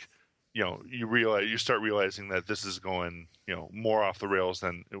they're you start realizing that this is going, more off the rails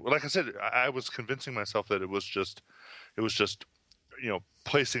than. Like I said, I was convincing myself that it was just,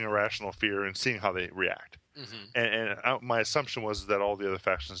 placing irrational fear and seeing how they react. Mm-hmm. And my assumption was that all the other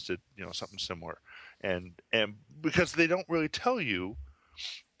factions did, something similar, and because they don't really tell you,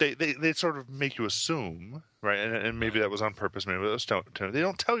 they sort of make you assume, right? And maybe that was on purpose. Maybe it was they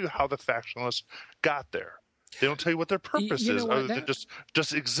don't tell you how the factionalists got there. They don't tell you what their purpose is, other than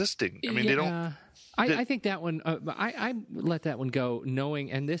just existing. I mean, they don't. I think that one. I let that one go,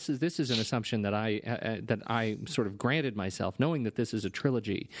 knowing, and this is an assumption that I sort of granted myself, knowing that this is a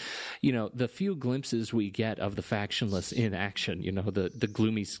trilogy. The few glimpses we get of the factionless in action, the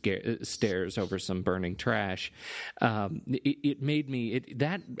gloomy stares over some burning trash, it made me.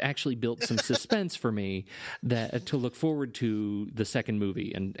 That actually built some suspense for me to look forward to the second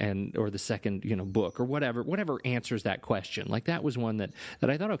movie and or the second book or whatever answers that question. Like that was one that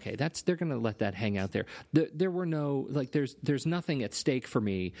I thought, okay, they're going to let that hang out there. There were no there's nothing at stake for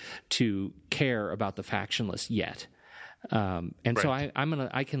me to care about the factionless yet. So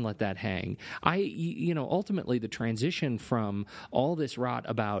I can let that hang. Ultimately the transition from all this rot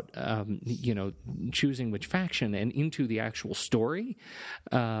about choosing which faction and into the actual story,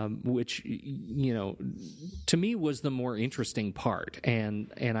 which to me was the more interesting part,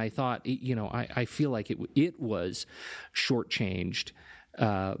 and I thought I feel like it was shortchanged.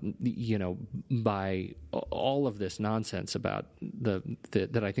 By all of this nonsense about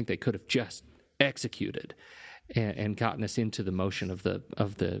that I think they could have just executed and gotten us into the motion of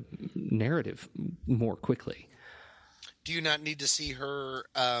the narrative more quickly. Do you not need to see her,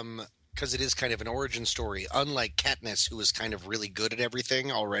 because it is kind of an origin story, unlike Katniss, who was kind of really good at everything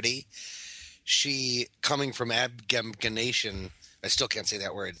already? She, coming from abnegation, I still can't say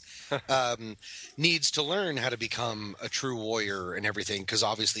that word, needs to learn how to become a true warrior and everything, because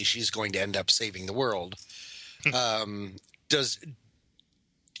obviously she's going to end up saving the world. Does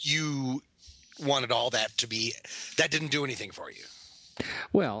you wanted all that to be – that didn't do anything for you?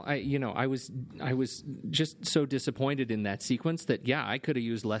 Well, I was just so disappointed in that sequence that, I could have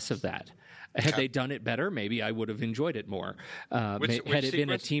used less of that. Had they done it better, maybe I would have enjoyed it more. Which had it sequence? been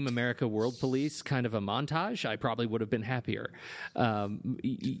a Team America World Police kind of a montage, I probably would have been happier.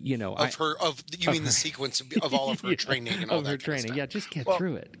 You mean the sequence of all of her training and all of that her training? Kind of Yeah, just get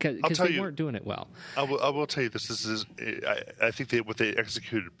through it because they weren't doing it well. I will tell you this. This is I think what they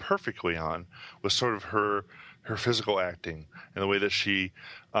executed perfectly on was sort of her physical acting and the way that she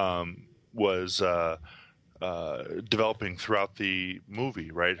was developing throughout the movie,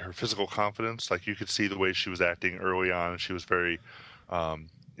 right? Her physical confidence, like you could see the way she was acting early on. She was very,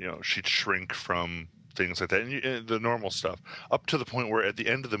 she'd shrink from things like that, and the normal stuff, up to the point where at the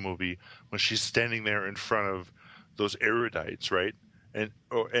end of the movie, when she's standing there in front of those erudites, right?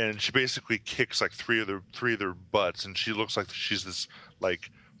 And she basically kicks like three of their butts, and she looks like she's this like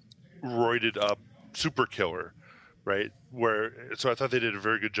roided up super killer, right? So I thought they did a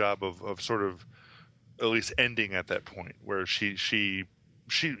very good job of sort of at least ending at that point where she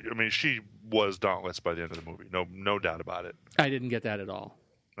was dauntless by the end of the movie. No doubt about it. I didn't get that at all.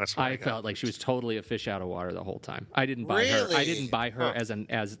 That's what I felt like she was totally a fish out of water the whole time. I didn't buy her. I didn't buy her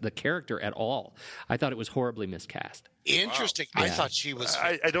as the character at all. I thought it was horribly miscast. Interesting. Wow. I Yeah. thought she was.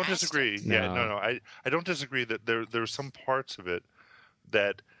 I don't disagree. No. Yeah, no. I don't disagree that there were some parts of it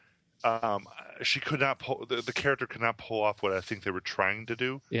that she could not pull. The character could not pull off what I think they were trying to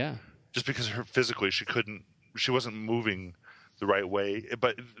do. Yeah. Just because physically she wasn't moving the right way.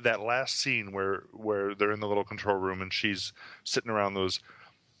 But that last scene where they're in the little control room and she's sitting around those,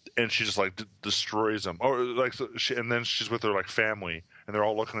 and she just like destroys them, or like and then she's with her like family, and they're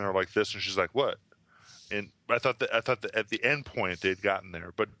all looking at her like this, and she's like, "What?" And I thought that at the end point they'd gotten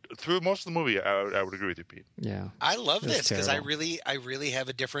there, but through most of the movie, I would agree with you, Pete. Yeah, I love this because I terrible. really have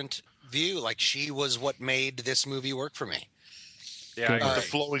a different view. Like she was what made this movie work for me. Yeah, The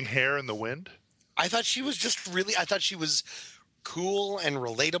flowing hair in the wind. I thought she was I thought she was cool and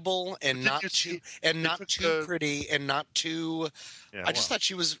relatable and not too pretty and not too. Yeah, I just thought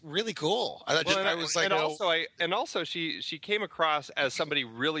she was really cool. Also she came across as somebody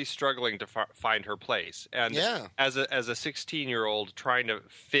really struggling to find her place, and as a 16-year-old trying to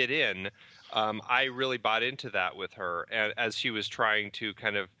fit in, I really bought into that with her, and as she was trying to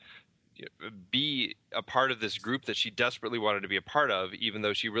kind of be a part of this group that she desperately wanted to be a part of, even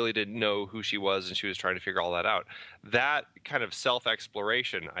though she really didn't know who she was and she was trying to figure all that out. That kind of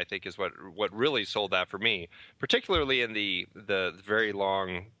self-exploration, I think, is what really sold that for me, particularly in the very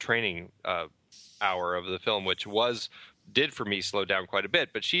long training hour of the film, which did for me slow down quite a bit.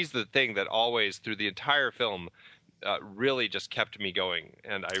 But she's the thing that always, through the entire film, really just kept me going,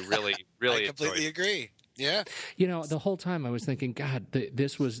 and I really I completely agree. Yeah, the whole time I was thinking, God,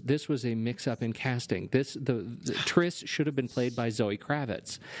 this was a mix-up in casting. The Triss should have been played by Zoe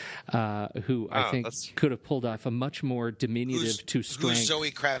Kravitz, who I think could have pulled off a much more diminutive to strength. Who's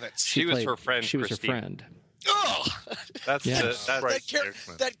Zoe Kravitz? She was her friend. She was Christine. her friend. Oh,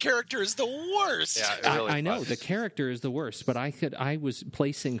 that character is the worst. Yeah, really I know the character is the worst, but I was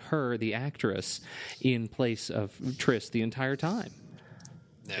placing her, the actress, in place of Triss the entire time.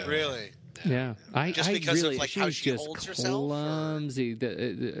 No. Really. Yeah, just because really, of like she how was she just holds herself. Clumsy.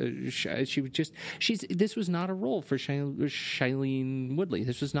 She was just. This was not a role for Shailene Woodley.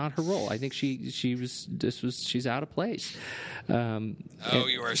 This was not her role. I think she's out of place.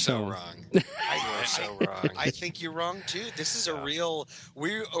 You are so wrong. You are so wrong. I think you're wrong too. This is a real.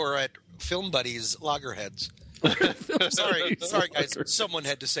 We are at Film Buddies Loggerheads. sorry, guys. Someone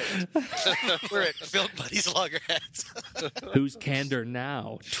had to say it. We're at Film Buddies Loggerheads. Who's candor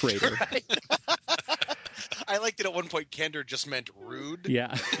now, traitor? Right. I liked it at one point. Candor just meant rude.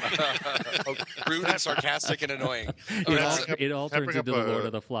 Yeah, rude and sarcastic and annoying. It all turns into the Lord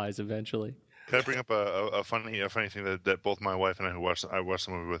of the Flies eventually. Can I bring up a funny thing that both my wife and I, I watched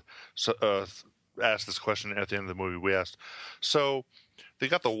the movie with, asked this question at the end of the movie. We asked, so they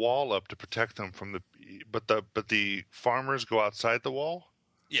got the wall up to protect them from but the farmers go outside the wall.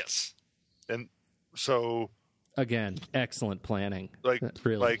 Yes, and so again, excellent planning.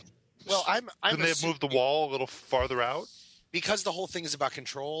 Really. Well, Can they have moved the wall a little farther out? Because the whole thing is about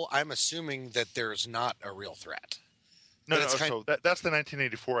control, I'm assuming that there's not a real threat. No. So that's the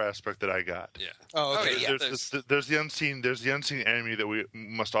 1984 aspect that I got. Yeah. Oh, okay. Yeah. There's the unseen. There's the unseen enemy that we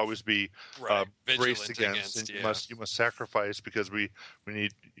must always be braced against. And you must sacrifice because we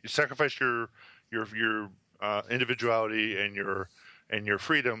need sacrifice your individuality and your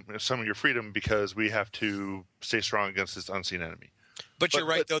freedom, some of your freedom, because we have to stay strong against this unseen enemy. But you're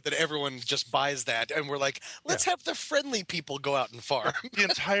right, though, that everyone just buys that, and we're like, let's have the friendly people go out and farm. The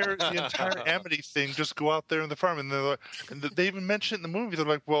entire Amity thing, just go out there in the farm, and they even mention it in the movie. They're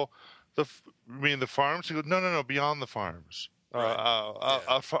like, well, you mean the farms? You go, no, beyond the farms,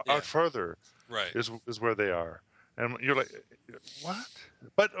 out further, right, is where they are, and you're like, what?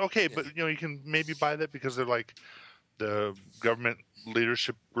 But okay, but you can maybe buy that because they're like the government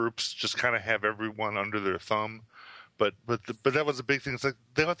leadership groups just kind of have everyone under their thumb. But that was a big thing. It's like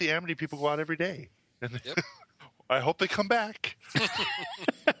they let the Amity people go out every day. And I hope they come back.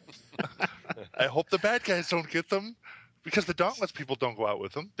 I hope the bad guys don't get them because the Dauntless people don't go out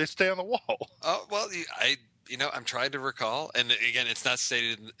with them. They stay on the wall. Oh well, I'm trying to recall, and again, it's not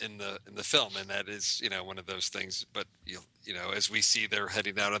stated in the film, and that is, one of those things. But as we see they're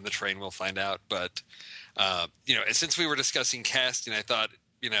heading out on the train, we'll find out. But since we were discussing casting, I thought,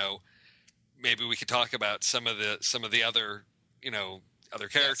 maybe we could talk about some of the other, other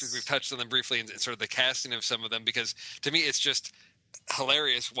characters. Yes. We've touched on them briefly, and sort of the casting of some of them, because to me, it's just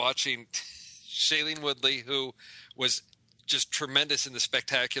hilarious watching Shailene Woodley, who was just tremendous in The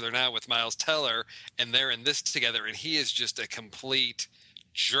Spectacular Now with Miles Teller, and they're in this together, and he is just a complete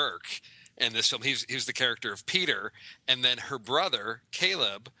jerk in this film. He's the character of Peter, and then her brother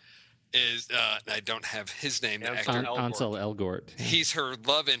Caleb is I don't have his name. Ansel Elgort. He's her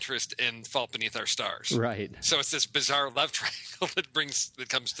love interest in Fault Beneath Our Stars. Right. So it's this bizarre love triangle that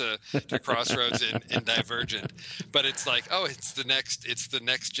comes to Crossroads in Divergent. But it's like, it's the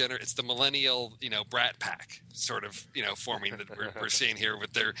next millennial, Brat Pack sort of, forming that we're seeing here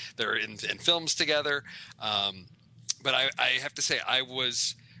with they're in films together. But I have to say, I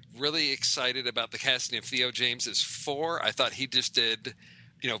was really excited about the casting of Theo James as Four. I thought he just did,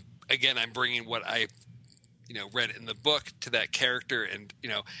 again, I'm bringing what I, read in the book to that character, and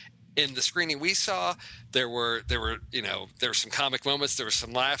in the screening we saw, there were some comic moments, there were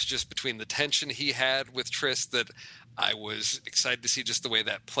some laughs just between the tension he had with Tris that I was excited to see just the way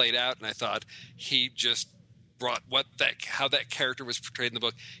that played out, and I thought he just brought how that character was portrayed in the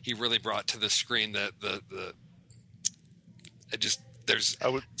book. He really brought to the screen there's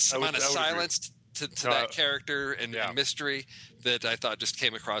some amount of silence to that character and mystery that I thought just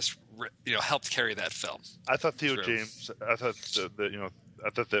came across, helped carry that film. I thought Theo James. I thought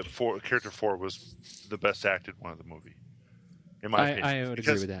character 4 was the best acted one of the movie. In my opinion, I would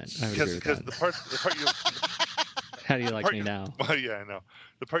agree with that. Because the part you. How do you like me now? Well, yeah, I know.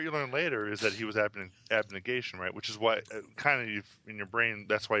 The part you learn later is that he was abnegation, right? Which is why, kind of in your brain,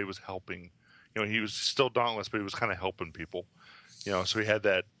 that's why he was helping. He was still dauntless, but he was kind of helping people. So he had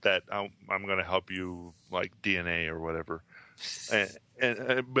that I'm going to help you, like DNA or whatever.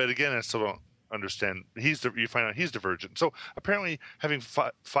 But again, I still don't understand. You find out he's divergent. So apparently, having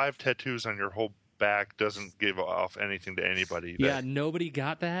five tattoos on your whole back doesn't give off anything to anybody. Nobody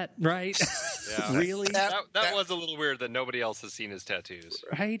got that, right? Yeah. Really? That was a little weird that nobody else has seen his tattoos,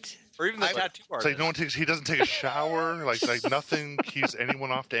 right? Or even the tattoo artist. It's like he doesn't take a shower, like nothing keys anyone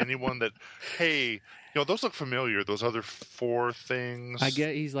off to anyone. That hey, those look familiar. Those other 4 things. I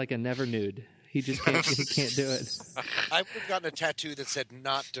get he's like a never nude. He just can't. He can't do it. I would have gotten a tattoo that said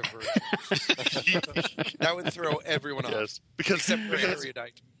 "not divergent." That would throw everyone off. Yes, because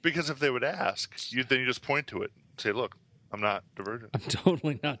if they would ask, then you just point to it and say, "Look, I'm not divergent. I'm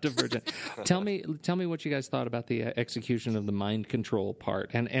totally not divergent." Tell me what you guys thought about the execution of the mind control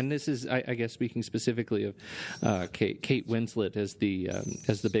part, and this is, I guess, speaking specifically of Kate Winslet as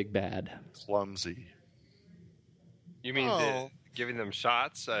the big bad. Clumsy. You mean giving them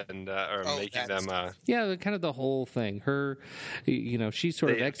shots and or making them? Yeah, kind of the whole thing. Her, she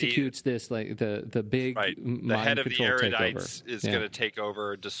sort of executes this like the big mind the head of the control erudites takeover. is going to take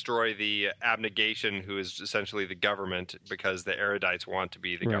over, destroy the abnegation, who is essentially the government, because the erudites want to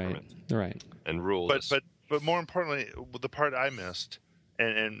be the government, right, and rule. But more importantly, the part I missed,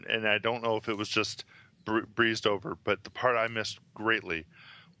 and I don't know if it was just breezed over, but the part I missed greatly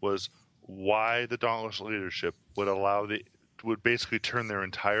was why the Dauntless leadership would basically turn their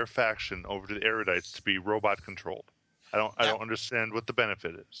entire faction over to the erudites to be robot controlled. I don't understand what the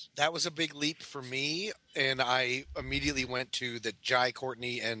benefit is. That was a big leap for me, and I immediately went to that Jai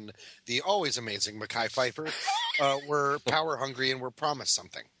Courtney and the always amazing Mekhi Phifer were power hungry and were promised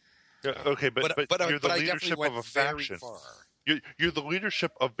something. Yeah, okay, but you're the leadership of a faction. You're the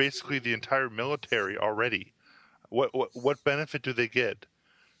leadership of basically the entire military already. What benefit do they get?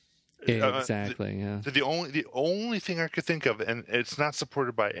 Exactly. The only thing I could think of, and it's not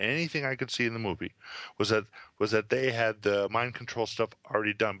supported by anything I could see in the movie, was that they had the mind control stuff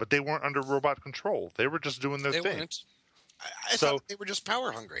already done, but they weren't under robot control. They were just doing their thing. I thought they were just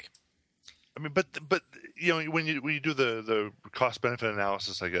power hungry. I mean, but when you do the cost benefit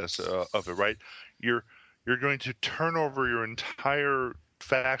analysis, I guess of it, right? You're going to turn over your entire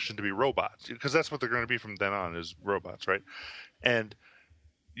faction to be robots, because that's what they're going to be from then on, is robots, right? And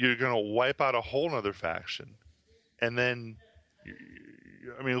you're going to wipe out a whole other faction, and then,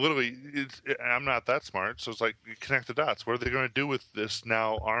 literally, I'm not that smart, so it's like, you connect the dots. What are they going to do with this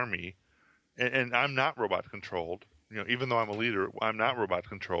now army? And I'm not robot controlled. Even though I'm a leader, I'm not robot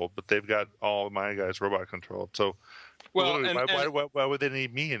controlled, but they've got all my guys robot controlled. So, why would they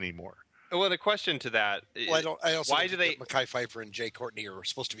need me anymore? Well, the question to that, why do they? Mekhi Phifer and Jai Courtney are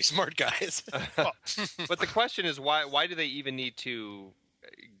supposed to be smart guys. But the question is, why do they even need to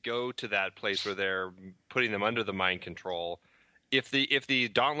go to that place where they're putting them under the mind control, if the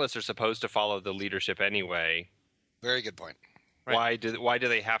Dauntless are supposed to follow the leadership anyway, very good point. Why do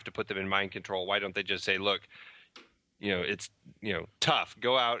they have to put them in mind control? Why don't they just say, look, it's tough.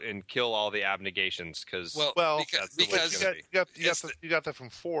 Go out and kill all the abnegations because you got that from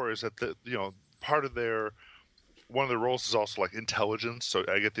 4 is that part of one of their roles is also like intelligence. So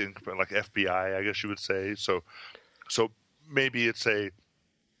I get the like FBI, I guess you would say. So maybe it's a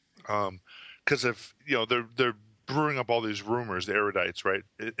because if they're brewing up all these rumors, the erudites, right?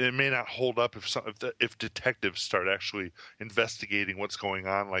 It may not hold up if detectives start actually investigating what's going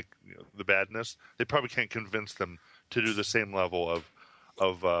on, like the badness. They probably can't convince them to do the same level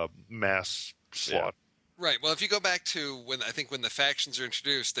of mass slaughter. Yeah. Right. Well, if you go back to when the factions are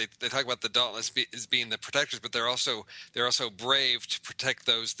introduced, they talk about the Dauntless as being the protectors, but they're also brave to protect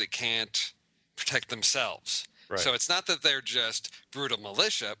those that can't protect themselves. Right. So it's not that they're just brutal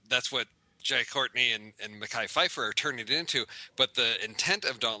militia. That's what Jai Courtney and Mekhi Phifer are turning it into. But the intent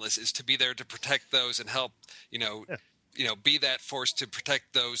of Dauntless is to be there to protect those and help, be that force to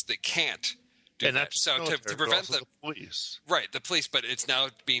protect those that can't. And that's so to prevent the police, right? The police, but it's now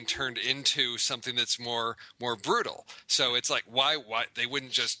being turned into something that's more brutal. So it's like why they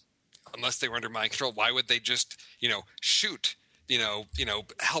wouldn't just, unless they were under mind control, why would they just shoot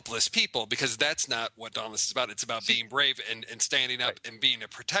helpless people? Because that's not what Dauntless is about. It's about being brave and standing up and being a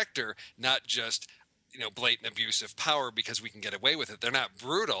protector, not just blatant abuse of power because we can get away with it. They're not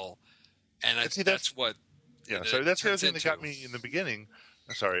brutal, and that's what. Yeah, so that's the other thing that got me in the beginning.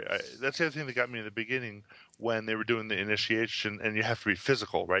 That's the other thing that got me in the beginning when they were doing the initiation, and you have to be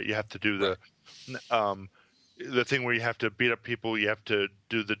physical, right? You have to do the thing where you have to beat up people, you have to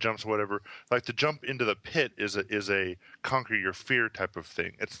do the jumps or whatever. Like the jump into the pit is a conquer your fear type of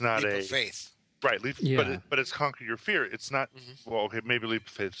thing. It's not leap of faith. Right, but it's conquer your fear. It's not well, okay, maybe leap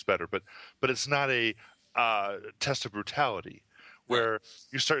of faith is better, but it's not a test of brutality where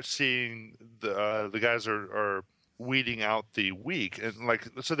you start seeing the guys are weeding out the weak, and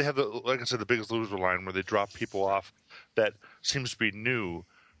so they have like I said, the Biggest Loser line where they drop people off that seems to be new,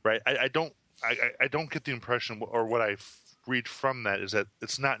 right? I don't get the impression, or what I read from that is that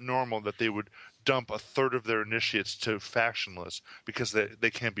it's not normal that they would dump a third of their initiates to factionless because they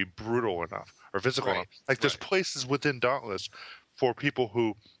can't be brutal enough or physical enough. Like there's places within Dauntless for people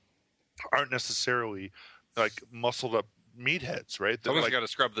who aren't necessarily like muscled up meatheads, right? Someone's got to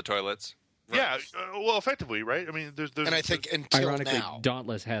scrub the toilets. Right. Yeah, well, effectively, right? I mean, there's and I think until ironically, now,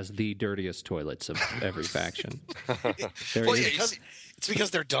 Dauntless has the dirtiest toilets of every faction. It's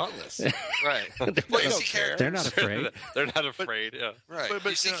because they're Dauntless, right? They're not afraid. They're not afraid. Yeah, right. But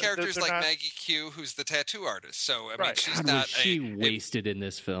you see characters like Maggie Q, who's the tattoo artist. So I mean, she's God, not. Was she wasted in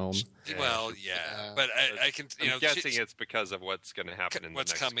this film? Well, yeah, but I can. I'm guessing it's because of what's going to happen in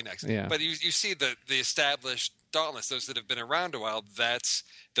what's coming next. Yeah. But you see the established Dauntless, those that have been around a while.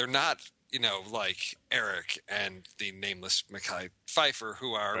 They're not. Like Eric and the nameless Mekhi Phifer,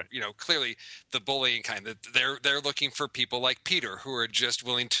 who are, clearly the bullying kind. That they're looking for people like Peter, who are just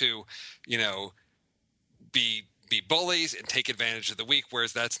willing to, be bullies and take advantage of the weak.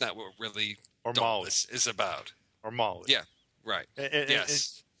 Whereas that's not what really Dauntless is about. Or Molly. Yeah. Right.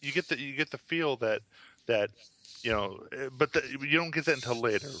 Yes. And you get the feel that but you don't get that until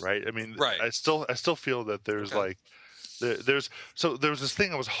later, right? I mean, right. I still feel that there's there was this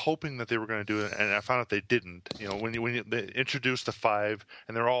thing I was hoping that they were going to do, and I found out they didn't. When they introduced the 5,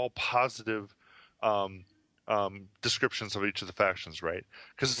 and they're all positive descriptions of each of the factions, right?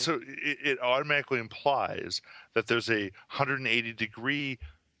 Because so it automatically implies that there's a 180-degree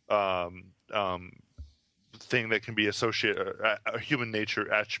thing that can be associated, a human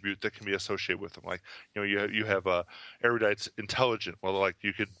nature attribute that can be associated with them. Like you have erudites intelligent. Well, like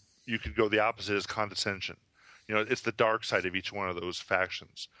you could go the opposite as condescension. It's the dark side of each one of those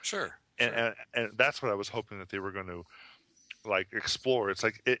factions. Sure. And that's what I was hoping that they were going to explore. It's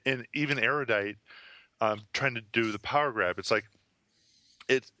like, and even erudite trying to do the power grab. It's like,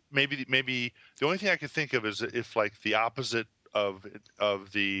 it's maybe the only thing I could think of is if like the opposite of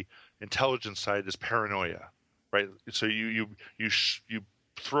the intelligence side is paranoia, right? So you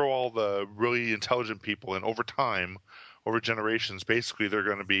throw all the really intelligent people, and over time, over generations, basically they're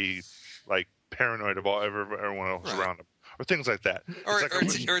going to be like paranoid of everyone else around them, or things like that. Or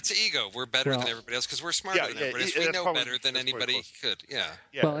it's ego. We're better than everybody else because we're smarter than everybody else. We know better than anybody could. Yeah.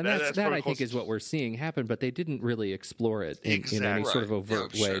 Well, and that I think is what we're seeing happen, but they didn't really explore it in any sort of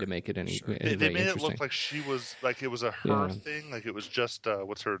overt way to make it any way They made it interesting. look like she was like it was a her thing, like it was just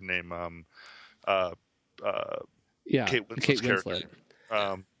what's her name? Kate Kate Winslet's character.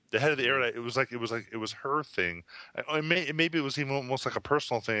 the head of the Aerodite, it was her thing. Maybe it was even almost like a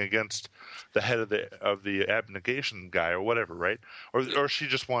personal thing against the head of the abnegation guy or whatever, right? Or she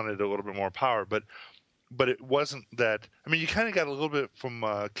just wanted a little bit more power, but it wasn't that. I mean, you kind of got a little bit from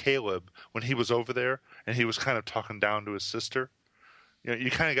Caleb when he was over there and he was kind of talking down to his sister. You know,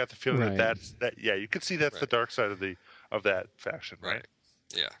 you kind of got the feeling that you could see that's the dark side of that faction, right?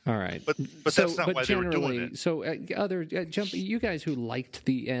 Yeah. All right. But that's not why they were doing it. So you guys who liked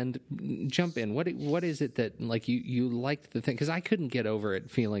the end, jump in. What is it that like you liked the thing? Because I couldn't get over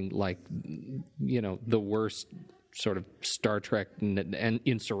it feeling like, you know, the worst sort of Star Trek and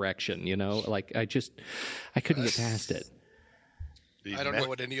insurrection. You know, like I couldn't get past it. I don't know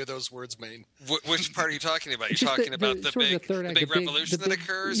what any of those words mean. Which part are you talking about? You're talking about the big revolution that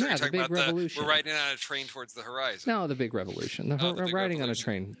occurs? Or are you talking about we're riding on a train towards the horizon? No, the big revolution. The riding on a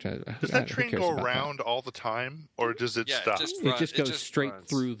train. Does that train go around all the time, or does it stop? It just goes straight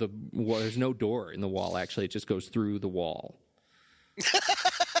through the wall. There's no door in the wall, actually. It just goes through the wall.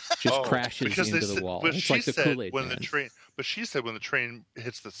 Just crashes into the wall. It's like the Kool-Aid Man. But she said when the train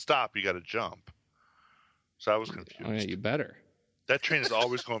hits the stop, you got to jump. So I was confused. Oh, yeah, you better. That train is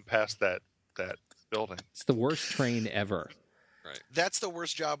always going past that building. It's the worst train ever. Right. That's the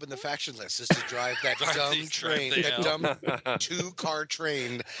worst job in the faction list is to drive that dumb train, that dumb 2-car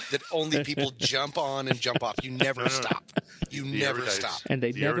train that only people jump on and jump off. You never stop. You never stop. And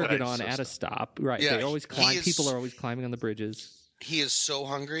they never get on at a stop. Right. Yeah, they always climb. People are always climbing on the bridges. He is so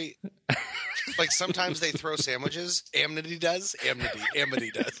hungry. Like sometimes they throw sandwiches. Amity does.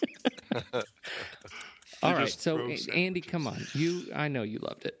 All right, so Andy, come on. I know you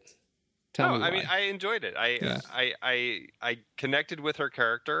loved it. Tell me why. I mean, I enjoyed it. I connected with her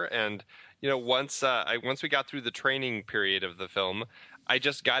character, and you know, once we got through the training period of the film, I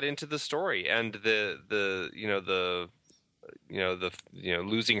just got into the story and the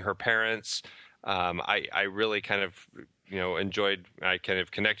losing her parents. I really kind of enjoyed. I kind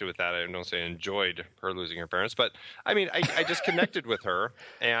of connected with that. I don't say enjoyed her losing her parents, but I mean, I just connected with her,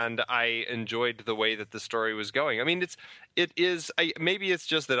 and I enjoyed the way that the story was going. I mean, maybe it's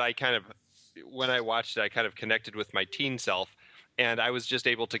just that I kind of, when I watched it, I kind of connected with my teen self, and I was just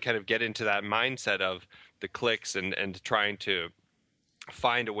able to kind of get into that mindset of the cliques and trying to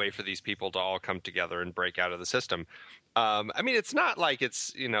find a way for these people to all come together and break out of the system. I mean, it's not like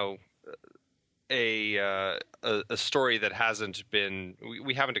it's a story that hasn't been.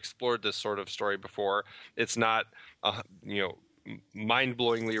 We haven't explored this sort of story before. It's not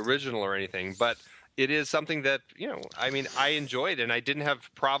mind-blowingly original or anything, but it is something that I mean, I enjoyed, and I didn't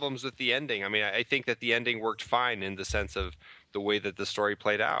have problems with the ending. I mean, I think that the ending worked fine in the sense of the way that the story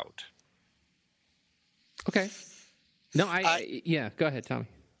played out. Okay. No, go ahead, Tommy.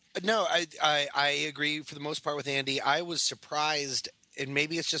 No, I agree for the most part with Andy. I was surprised, and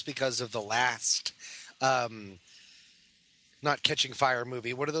maybe it's just because of the last not Catching Fire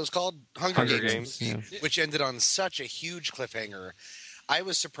movie. What are those called? Hunger Games. Yeah. Which ended on such a huge cliffhanger. I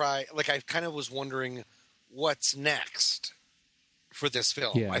was surprised. Like, I kind of was wondering what's next for this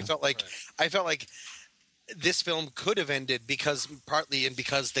film. Yeah. I felt like this film could have ended because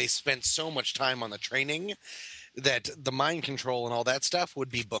they spent so much time on the training that the mind control and all that stuff would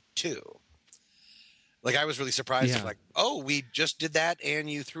be book 2. Like, I was really surprised. Yeah. Like, oh, we just did that, and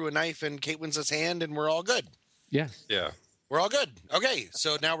you threw a knife in Kate Winslet's hand, and we're all good. Yeah. Yeah. We're all good. Okay,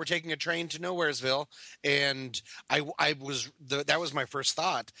 so now we're taking a train to Nowheresville, and that was my first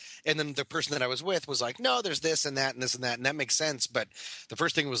thought. And then the person that I was with was like, no, there's this and that and this and that, and that makes sense. But the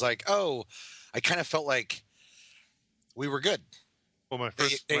first thing was like, oh, I kind of felt like we were good. Well,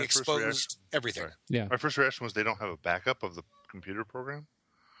 they exposed everything. Sorry. Yeah. My first reaction was they don't have a backup of the computer program.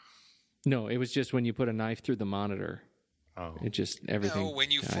 No, it was just when you put a knife through the monitor. Oh. It just everything. No,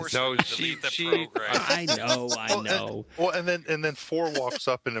 when you force No, her to delete the program. I know. And then 4 walks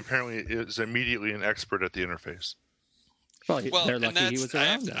up and apparently is immediately an expert at the interface. Well, they're and lucky he was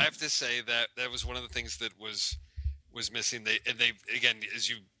around. I have to say that was one of the things that was missing. They again, as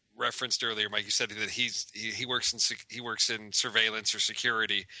you referenced earlier, Mike, you said that he works in surveillance or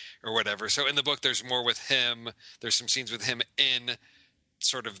security or whatever. So in the book, there's more with him. There's some scenes with him in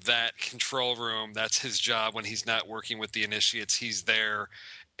sort of that control room. That's his job when he's not working with the initiates. He's there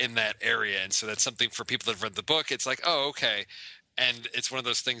in that area, and so that's something for people that have read the book. It's like, oh, okay, and it's one of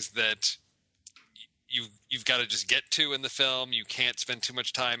those things that you've got to just get to in the film. You can't spend too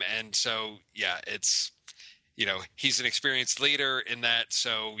much time, and so he's an experienced leader in that.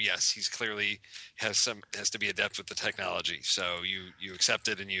 So yes, he's clearly has to be adept with the technology. So you accept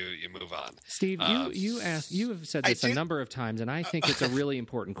it and you move on. Steve, you have said this a number of times, and I think it's a really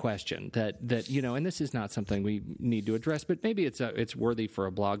important question that and this is not something we need to address, but maybe it's worthy for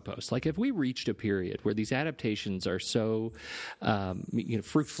a blog post. Like if we reached a period where these adaptations are so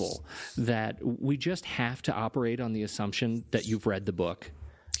fruitful that we just have to operate on the assumption that you've read the book.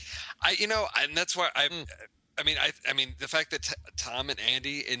 And that's why I mean, the fact that Tom and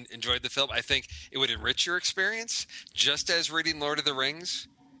Andy enjoyed the film, I think it would enrich your experience, just as reading Lord of the Rings,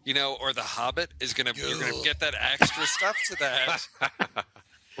 or The Hobbit you're going to get that extra stuff to that.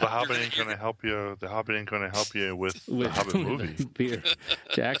 The Hobbit ain't going to help you. The Hobbit ain't going to help you with the Hobbit movie. Peter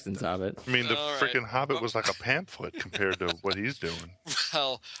Jackson's Hobbit. I mean, the freaking Hobbit was like a pamphlet compared to what he's doing.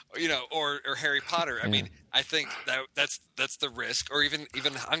 Well, or Harry Potter. I mean, I think that's the risk, or even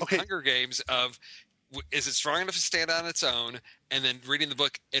Hunger Games of. Is it strong enough to stand on its own? And then reading the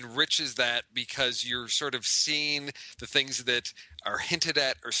book enriches that because you're sort of seeing the things that are hinted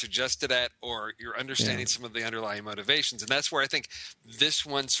at or suggested at, or you're understanding some of the underlying motivations. And that's where I think this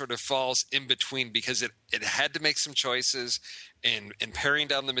one sort of falls in between, because it had to make some choices in paring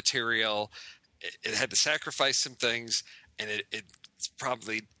down the material. It had to sacrifice some things, and it's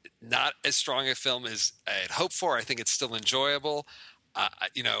probably not as strong a film as I had hoped for. I think it's still enjoyable,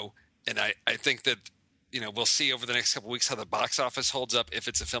 and I think that, we'll see over the next couple of weeks how the box office holds up, if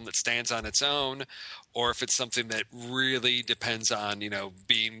it's a film that stands on its own or if it's something that really depends on,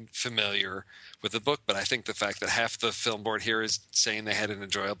 being familiar with the book. But I think the fact that half the film board here is saying they had an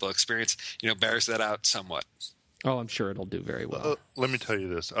enjoyable experience, bears that out somewhat. Oh, I'm sure it'll do very well. Let me tell you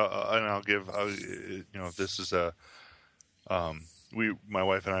this, and I'll give, this is my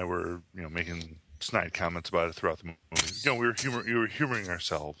wife and I were, making snide comments about it throughout the movie. We were humoring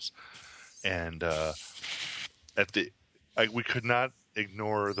ourselves. And we could not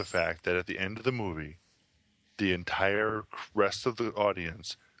ignore the fact that at the end of the movie, the entire rest of the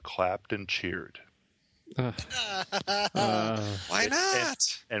audience clapped and cheered. Why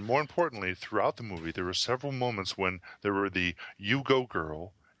not? And more importantly, throughout the movie, there were several moments when there were the "You go,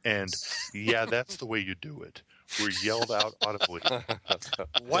 girl," and "Yeah, that's the way you do it" were yelled out audibly.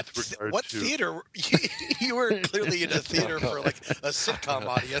 What theater? You were clearly in a theater for like a sitcom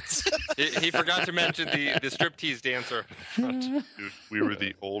audience. He forgot to mention the striptease dancer. Dude, we were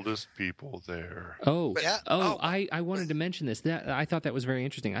the oldest people there. Oh, yeah. I wanted to mention this. I thought that was very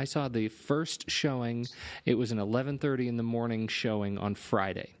interesting. I saw the first showing. It was an 11:30 in the morning showing on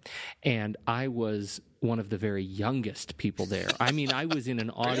Friday, and I was one of the very youngest people there. I mean, I was in an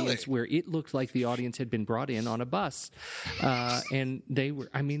audience where it looked like the audience had been brought in on a bus, and they were.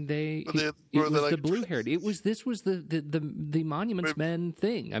 I mean, it was the blue-haired. This was the Monuments Men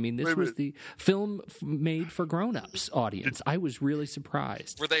thing. I mean, this was the film made for grown-ups audience. I was really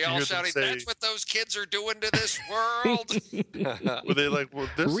surprised. Were they all shouting, "That's what those kids are doing to this world"? Were they like, "Well,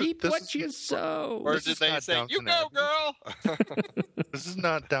 reap what you sow"? Or did they say, "You go, girl"? This is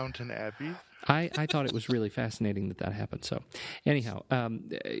not Downton Abbey. I thought it was really fascinating that happened. So, anyhow,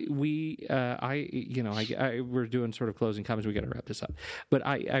 we're doing sort of closing comments. We got to wrap this up. But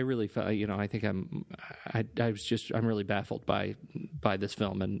I really felt, I think I'm really baffled by this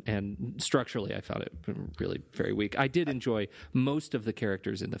film, and structurally, I found it really very weak. I did enjoy most of the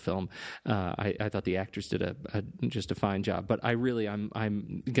characters in the film. I thought the actors did just a fine job. But I'm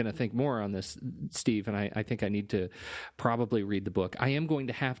going to think more on this, Steve, and I think I need to probably read the book. I am going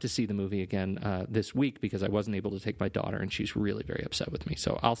to have to see the movie again this week because I wasn't able to take my daughter, and she's really very upset with me.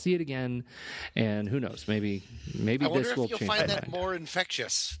 So I'll see it again, and who knows? Maybe this will change my mind. I wonder if you'll find that more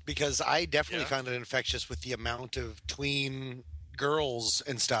infectious, because I definitely found it infectious with the amount of tween girls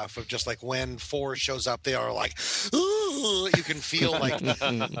and stuff, of just like when 4 shows up, they are like, ooh, you can feel like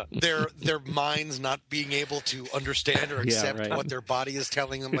their minds not being able to understand or accept what their body is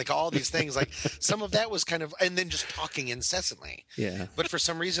telling them, like all these things. Like some of that was kind of, and then just talking incessantly. Yeah. But for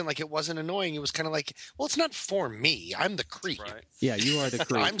some reason, like it wasn't annoying. It was kind of like, well, it's not for me. I'm the creep. Right. Yeah, you are the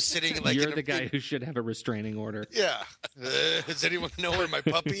creep. I'm sitting like you're the guy who should have a restraining order. Yeah. Does anyone know where my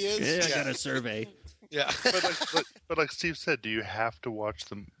puppy is? I got a survey. Yeah, but like Steve said, do you have to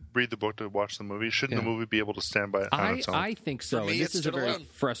read the book to watch the movie? Shouldn't the movie be able to stand by on its own? I think so. Me, and this is a very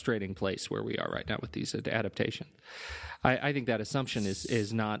frustrating place where we are right now with these adaptations. I think that assumption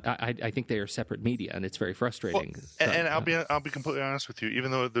is not. I think they are separate media, and it's very frustrating. Well, and I'll be completely honest with you.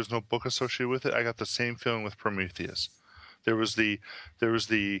 Even though there's no book associated with it, I got the same feeling with Prometheus. There was the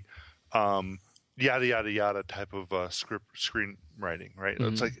yada yada yada type of screenwriting, right?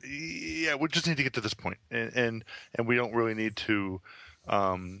 Mm-hmm. It's like, yeah, we just need to get to this point, and we don't really need to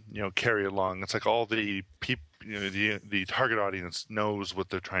carry along. It's like all the people, the target audience knows what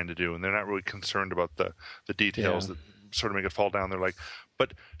they're trying to do, and they're not really concerned about the details that sort of make it fall down. They're like,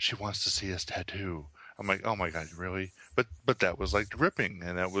 but she wants to see his tattoo. I'm like, oh my God, really? But that was like dripping,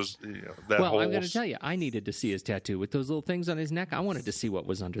 and that was that well, whole. I'm going to tell you, I needed to see his tattoo with those little things on his neck. I wanted to see what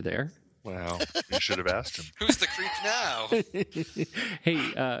was under there. Well, you should have asked him. Who's the creep now?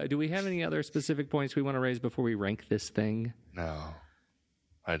 Hey, do we have any other specific points we want to raise before we rank this thing? No,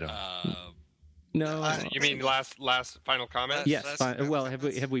 I don't. No. You mean last final comment? Yes. Well,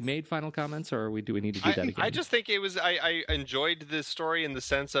 have we made final comments, or do we need to do that again? I just think it was. I enjoyed this story in the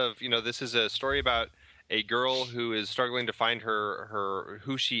sense of this is a story about a girl who is struggling to find her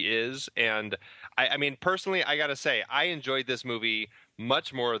who she is, and I mean personally, I got to say I enjoyed this movie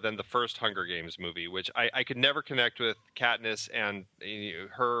much more than the first Hunger Games movie, which I could never connect with Katniss and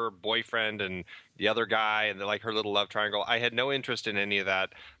her boyfriend and the other guy and her little love triangle. I had no interest in any of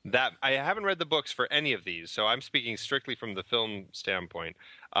that. I haven't read the books for any of these, so I'm speaking strictly from the film standpoint.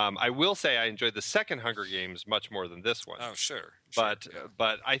 I will say I enjoyed the second Hunger Games much more than this one. Oh, sure. But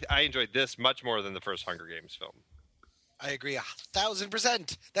I enjoyed this much more than the first Hunger Games film. I agree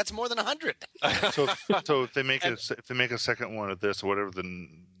 1,000%. That's more than 100. So if they make a second one of this or whatever,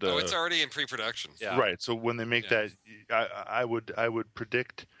 it's already in pre-production. Yeah. Right. So when they make that, I would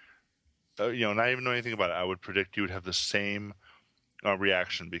predict, not even know anything about it. I would predict you would have the same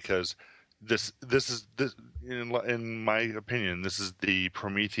reaction, because this is in my opinion, this is the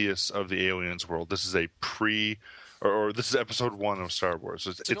Prometheus of the Aliens world. This is a or this is episode 1 of Star Wars.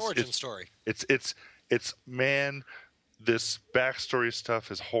 It's an origin story. It's man. This backstory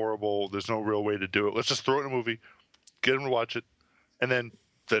stuff is horrible. There's no real way to do it. Let's just throw it in a movie, get them to watch it, and then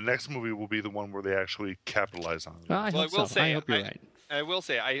the next movie will be the one where they actually capitalize on it. Well, I hope you're right. I will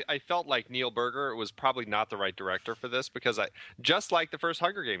say I felt like Neil Berger was probably not the right director for this, because just like the first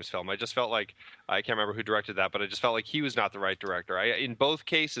Hunger Games film, I just felt like, I can't remember who directed that, but I just felt like he was not the right director. In both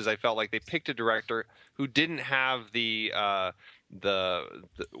cases, I felt like they picked a director who didn't have the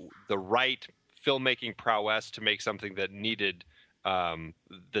right filmmaking prowess to make something that needed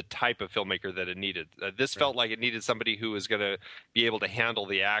the type of filmmaker that it needed. This felt like it needed somebody who was going to be able to handle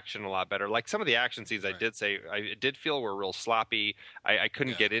the action a lot better. Like some of the action scenes, I did feel were real sloppy. I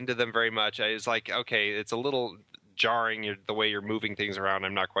couldn't get into them very much. I was like, okay, it's a little jarring the way you're moving things around.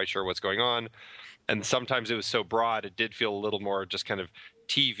 I'm not quite sure what's going on. And sometimes it was so broad, it did feel a little more just kind of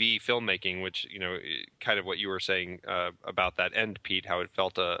TV filmmaking, which, kind of what you were saying about that end, Pete, how it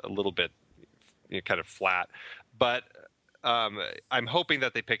felt a little bit kind of flat. But I'm hoping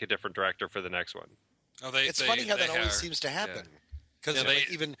that they pick a different director for the next one. It's funny how that always seems to happen. Because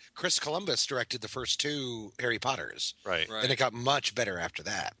even Chris Columbus directed the first 2 Harry Potters. Right. And it got much better after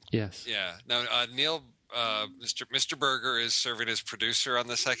that. Yes. Yeah. Now, Mr. Berger is serving as producer on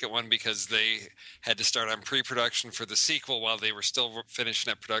the second one, because they had to start on pre-production for the sequel while they were still finishing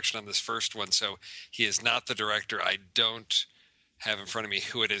up production on this first one. So he is not the director. I don't have in front of me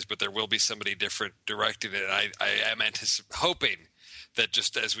who it is, but there will be somebody different directing it. And I am hoping that,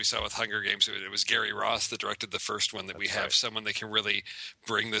 just as we saw with Hunger Games, it was Gary Ross that directed the first one, that we have someone that can really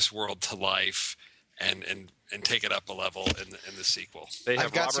bring this world to life and take it up a level in the sequel.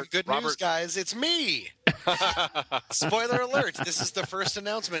 I've got some good news, guys. It's me. Spoiler alert. This is the first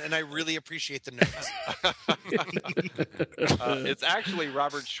announcement, and I really appreciate the notes. It's actually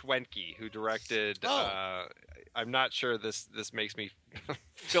Robert Schwenke who directed... I'm not sure this makes me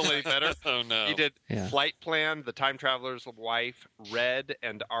feel any better. Oh, no. He did Flight Plan, The Time Traveler's Wife, Red,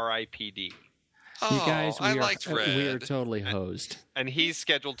 and R.I.P.D. You guys, I liked Red. We are totally hosed. And he's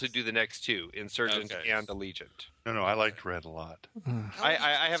scheduled to do the next 2, Insurgent and Allegiant. No, I liked Red a lot.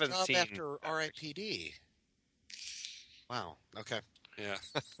 I haven't seen... after R.I.P.D. Wow. Okay. Yeah.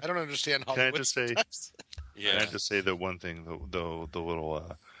 I don't understand Can I just say? Yeah. Can I just say the one thing, the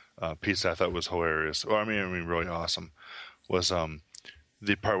little piece I thought was hilarious, or I mean, really awesome, was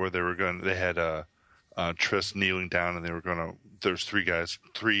the part where they had Triss kneeling down, and they were gonna. There's 3 guys,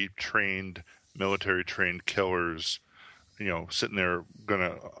 3 military trained killers, sitting there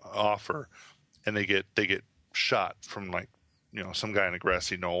gonna offer, and they get shot from some guy in a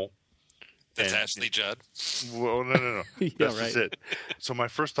grassy knoll. That's Ashley Judd. Well, no. That's just right. it. So my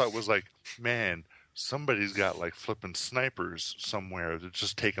first thought was like, man, somebody's got flipping snipers somewhere to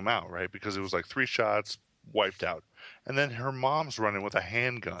just take him out, right? Because it was 3 shots, wiped out. And then her mom's running with a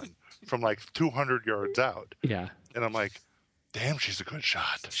handgun from 200 yards out. Yeah. And I'm like, Damn, she's a good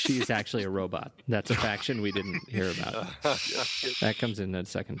shot. She is actually a robot. That's a faction we didn't hear about. That comes in the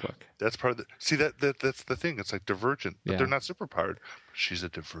second book. That's part of the. See that's the thing. It's like Divergent, but Yeah. they're not superpowered. She's a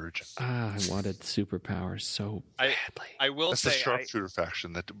Divergent. I wanted superpowers so badly. I will That's the say, sharpshooter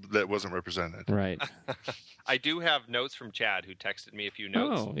faction that wasn't represented. Right. I do have notes from Chad, who texted me a few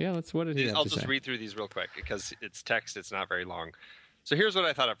notes. Oh, yeah. What did he have I'll to just say? read through these real quick because it's text. It's not very long. So here's what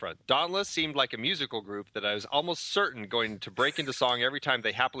I thought up front. Dauntless seemed like a musical group that I was almost certain going to break into song every time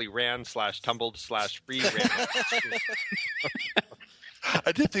they happily ran/tumbled/free ran.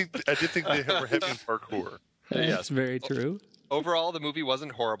 I did think they were heavy in parkour. That's very true. Overall, the movie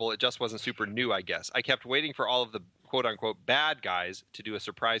wasn't horrible. It just wasn't super new, I guess. I kept waiting for all of the quote-unquote bad guys to do a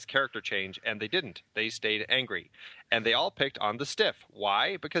surprise character change, and they didn't. They stayed angry. And they all picked on the Stiff.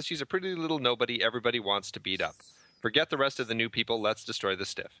 Why? Because she's a pretty little nobody everybody wants to beat up. Forget the rest of the new people. Let's destroy the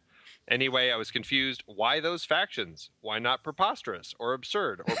Stiff. Anyway, I was confused. Why those factions? Why not preposterous or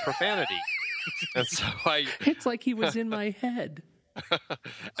absurd or profanity? And so It's like he was in my head.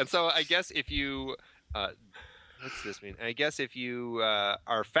 And so I guess if you... what's this mean? I guess if you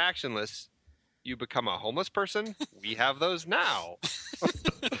are factionless, you become a homeless person. We have those now.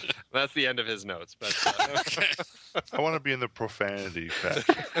 That's the end of his notes. But I want to be in the profanity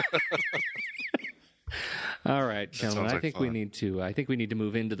faction. All right, gentlemen. sounds I like think we need to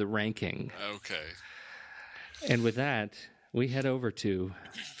move into the ranking. Okay. And with that, we head over to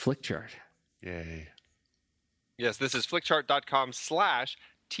Flickchart. Yay. yes, this is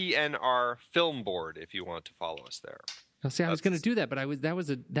flickchart.com/TNR Film Board if you want to follow us there. Now, see, I was going to do that, but that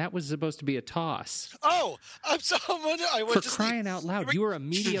was supposed to be a toss. Oh, I'm so. I For went to crying out loud, you are a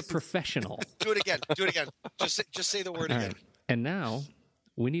media professional. Do it again. Do it again. Just say the word All again. right. And now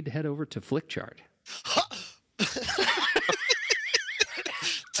we need to head over to Flickchart.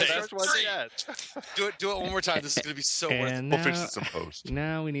 Best one yet. Do it one more time. This is going to be so worth it. And We'll fix this in post.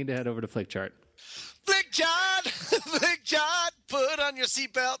 now we need to head over to Flickchart. Flickchart, Flickchart, put on your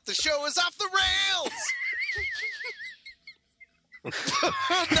seatbelt. The show is off the rails.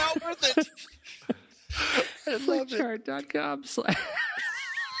 Not worth it. Flickchart.com.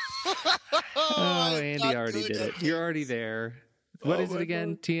 Oh, Andy already did it. You're already there. What is it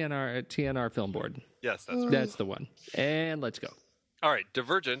again? TNR Film Board. Yes, that's right. That's the one. And let's go. All right,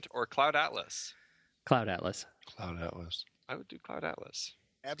 Divergent or Cloud Atlas? Cloud Atlas. Cloud Atlas. I would do Cloud Atlas.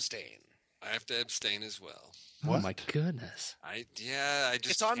 Abstain. I have to abstain as well. Oh my goodness. I just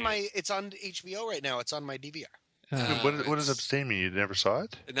It's on can't. It's on HBO right now. It's on my DVR. What does abstain mean? You never saw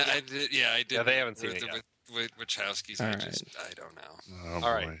it? No, I did. Yeah, I did. Yeah, they haven't seen it yet. With Wachowskis. All I right. don't know. Oh,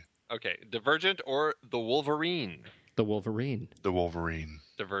 All right. boy. Okay, Divergent or The Wolverine? The Wolverine. The Wolverine.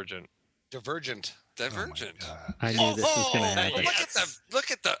 Divergent. Divergent. Divergent. I knew this was going to Oh, happen.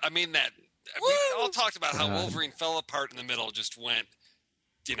 Look at the. I mean that. We all talked about how Wolverine fell apart in the middle. Just went,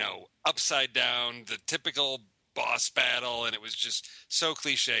 upside down. The typical boss battle, and it was just so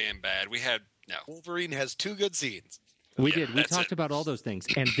cliche and bad. We had no. Wolverine has 2 good scenes. We Yeah, did. We that's talked it. about all those things,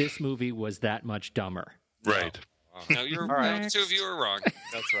 and this movie was that much dumber. Right. No, you're All right. no, the two of you are wrong.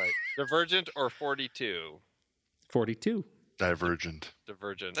 That's right. Divergent or 42? 42. Divergent.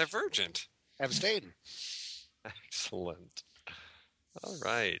 Divergent. Divergent. Abstain. Excellent. All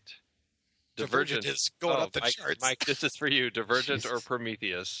right. Divergent is going up the Mike, charts. Mike, this is for you. Divergent Jesus. or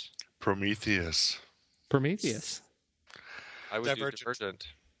Prometheus? Prometheus. Prometheus. I would Divergent. do Divergent.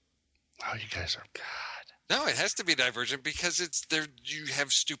 Oh, you guys are. No, it has to be Divergent because it's there. You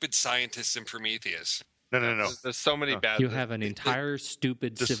have stupid scientists in Prometheus. No. There's so many bad. You have an entire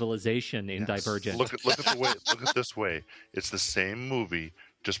stupid Just- civilization in Divergent. Look at the way. Look at this way. It's the same movie.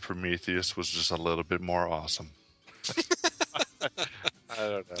 Just Prometheus was just a little bit more awesome. I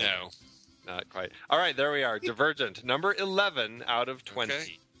don't know. No. Not quite. All right, there we are. Divergent, number 11 out of 20.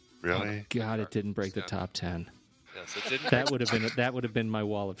 Okay. Really? God, it didn't break the top 10. Yes, it didn't. That would have been my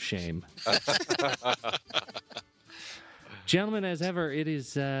wall of shame. Gentlemen, as ever,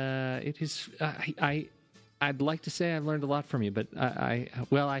 I'd like to say I've learned a lot from you, but I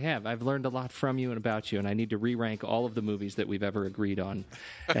have. I've learned a lot from you and about you, and I need to re-rank all of the movies that we've ever agreed on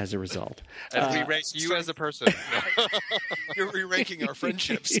as a result. And we rank you as a person. You're re-ranking our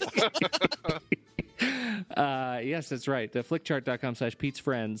friendships. Yes, that's right. Flickchart.com/Pete's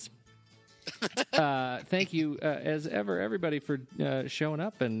Friends. Thank you, as ever, everybody, for showing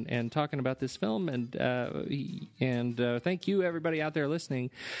up and talking about this film, and thank you, everybody out there listening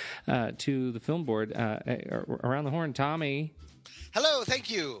to the Film Board. Around the horn, Tommy. Hello, thank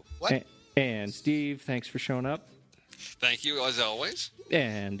you. What? And Steve, thanks for showing up. Thank you as always.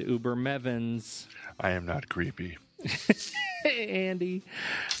 And Uber Mevins. I am not creepy. Andy,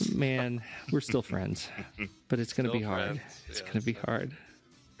 man, we're still friends, but it's going to be hard. It's going to be hard.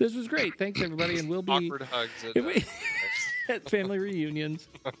 This was great. Thanks, everybody, and we'll be awkward hugs at family reunions.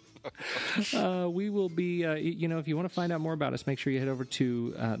 We will be, if you want to find out more about us, make sure you head over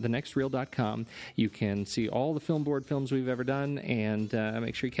to thenextreel.com. You can see all the Film Board films we've ever done, and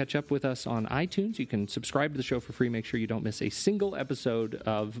make sure you catch up with us on iTunes. You can subscribe to the show for free. Make sure you don't miss a single episode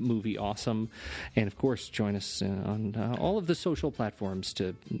of Movie Awesome. And, of course, join us on all of the social platforms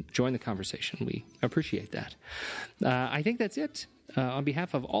to join the conversation. We appreciate that. I think that's it. On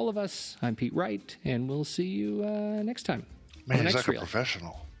behalf of all of us, I'm Pete Wright, and we'll see you next time. Man, he's like a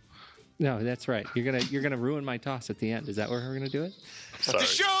professional. No, that's right. You're gonna ruin my toss at the end. Is that where we're gonna do it? Sorry. The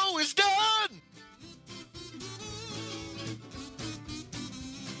show is done.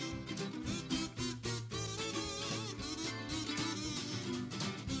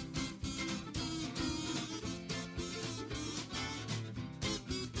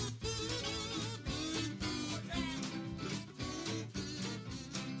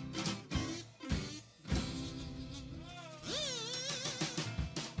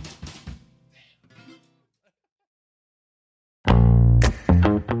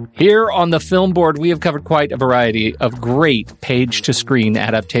 Here on the Film Board, we have covered quite a variety of great page-to-screen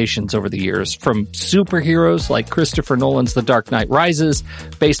adaptations over the years, from superheroes like Christopher Nolan's The Dark Knight Rises,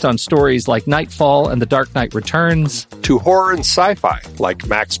 based on stories like Nightfall and The Dark Knight Returns, to horror and sci-fi like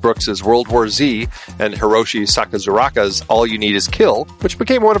Max Brooks' World War Z and Hiroshi Sakazuraka's All You Need Is Kill, which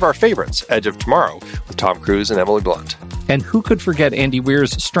became one of our favorites, Edge of Tomorrow, with Tom Cruise and Emily Blunt. And who could forget Andy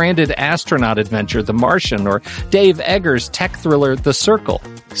Weir's stranded astronaut adventure, The Martian, or Dave Eggers' tech thriller, The Circle.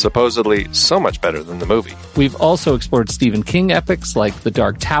 Supposedly so much better than the movie. We've also explored Stephen King epics like The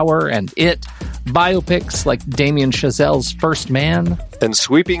Dark Tower and It, biopics like Damien Chazelle's First Man, and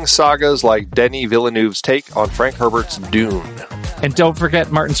sweeping sagas like Denis Villeneuve's take on Frank Herbert's Dune. And don't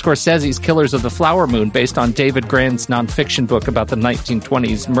forget Martin Scorsese's Killers of the Flower Moon, based on David Grann's nonfiction book about the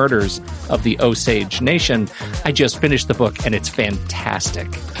 1920s murders of the Osage Nation. I just finished the book, and it's fantastic.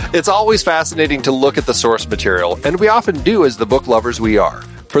 It's always fascinating to look at the source material, and we often do as the book lovers we are.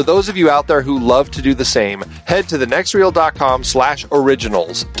 For those of you out there who love to do the same, head to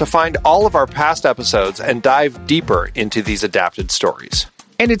thenextreel.com/originals to find all of our past episodes and dive deeper into these adapted stories.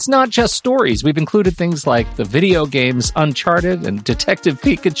 And it's not just stories. We've included things like the video games Uncharted and Detective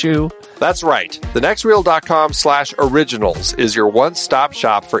Pikachu. That's right. thenextreel.com/originals is your one-stop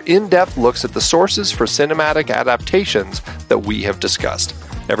shop for in-depth looks at the sources for cinematic adaptations that we have discussed.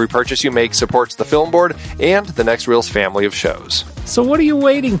 Every purchase you make supports the Film Board and the Next Reel's family of shows. So what are you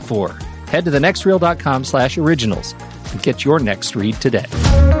waiting for? Head to thenextreel.com/originals and get your next read today.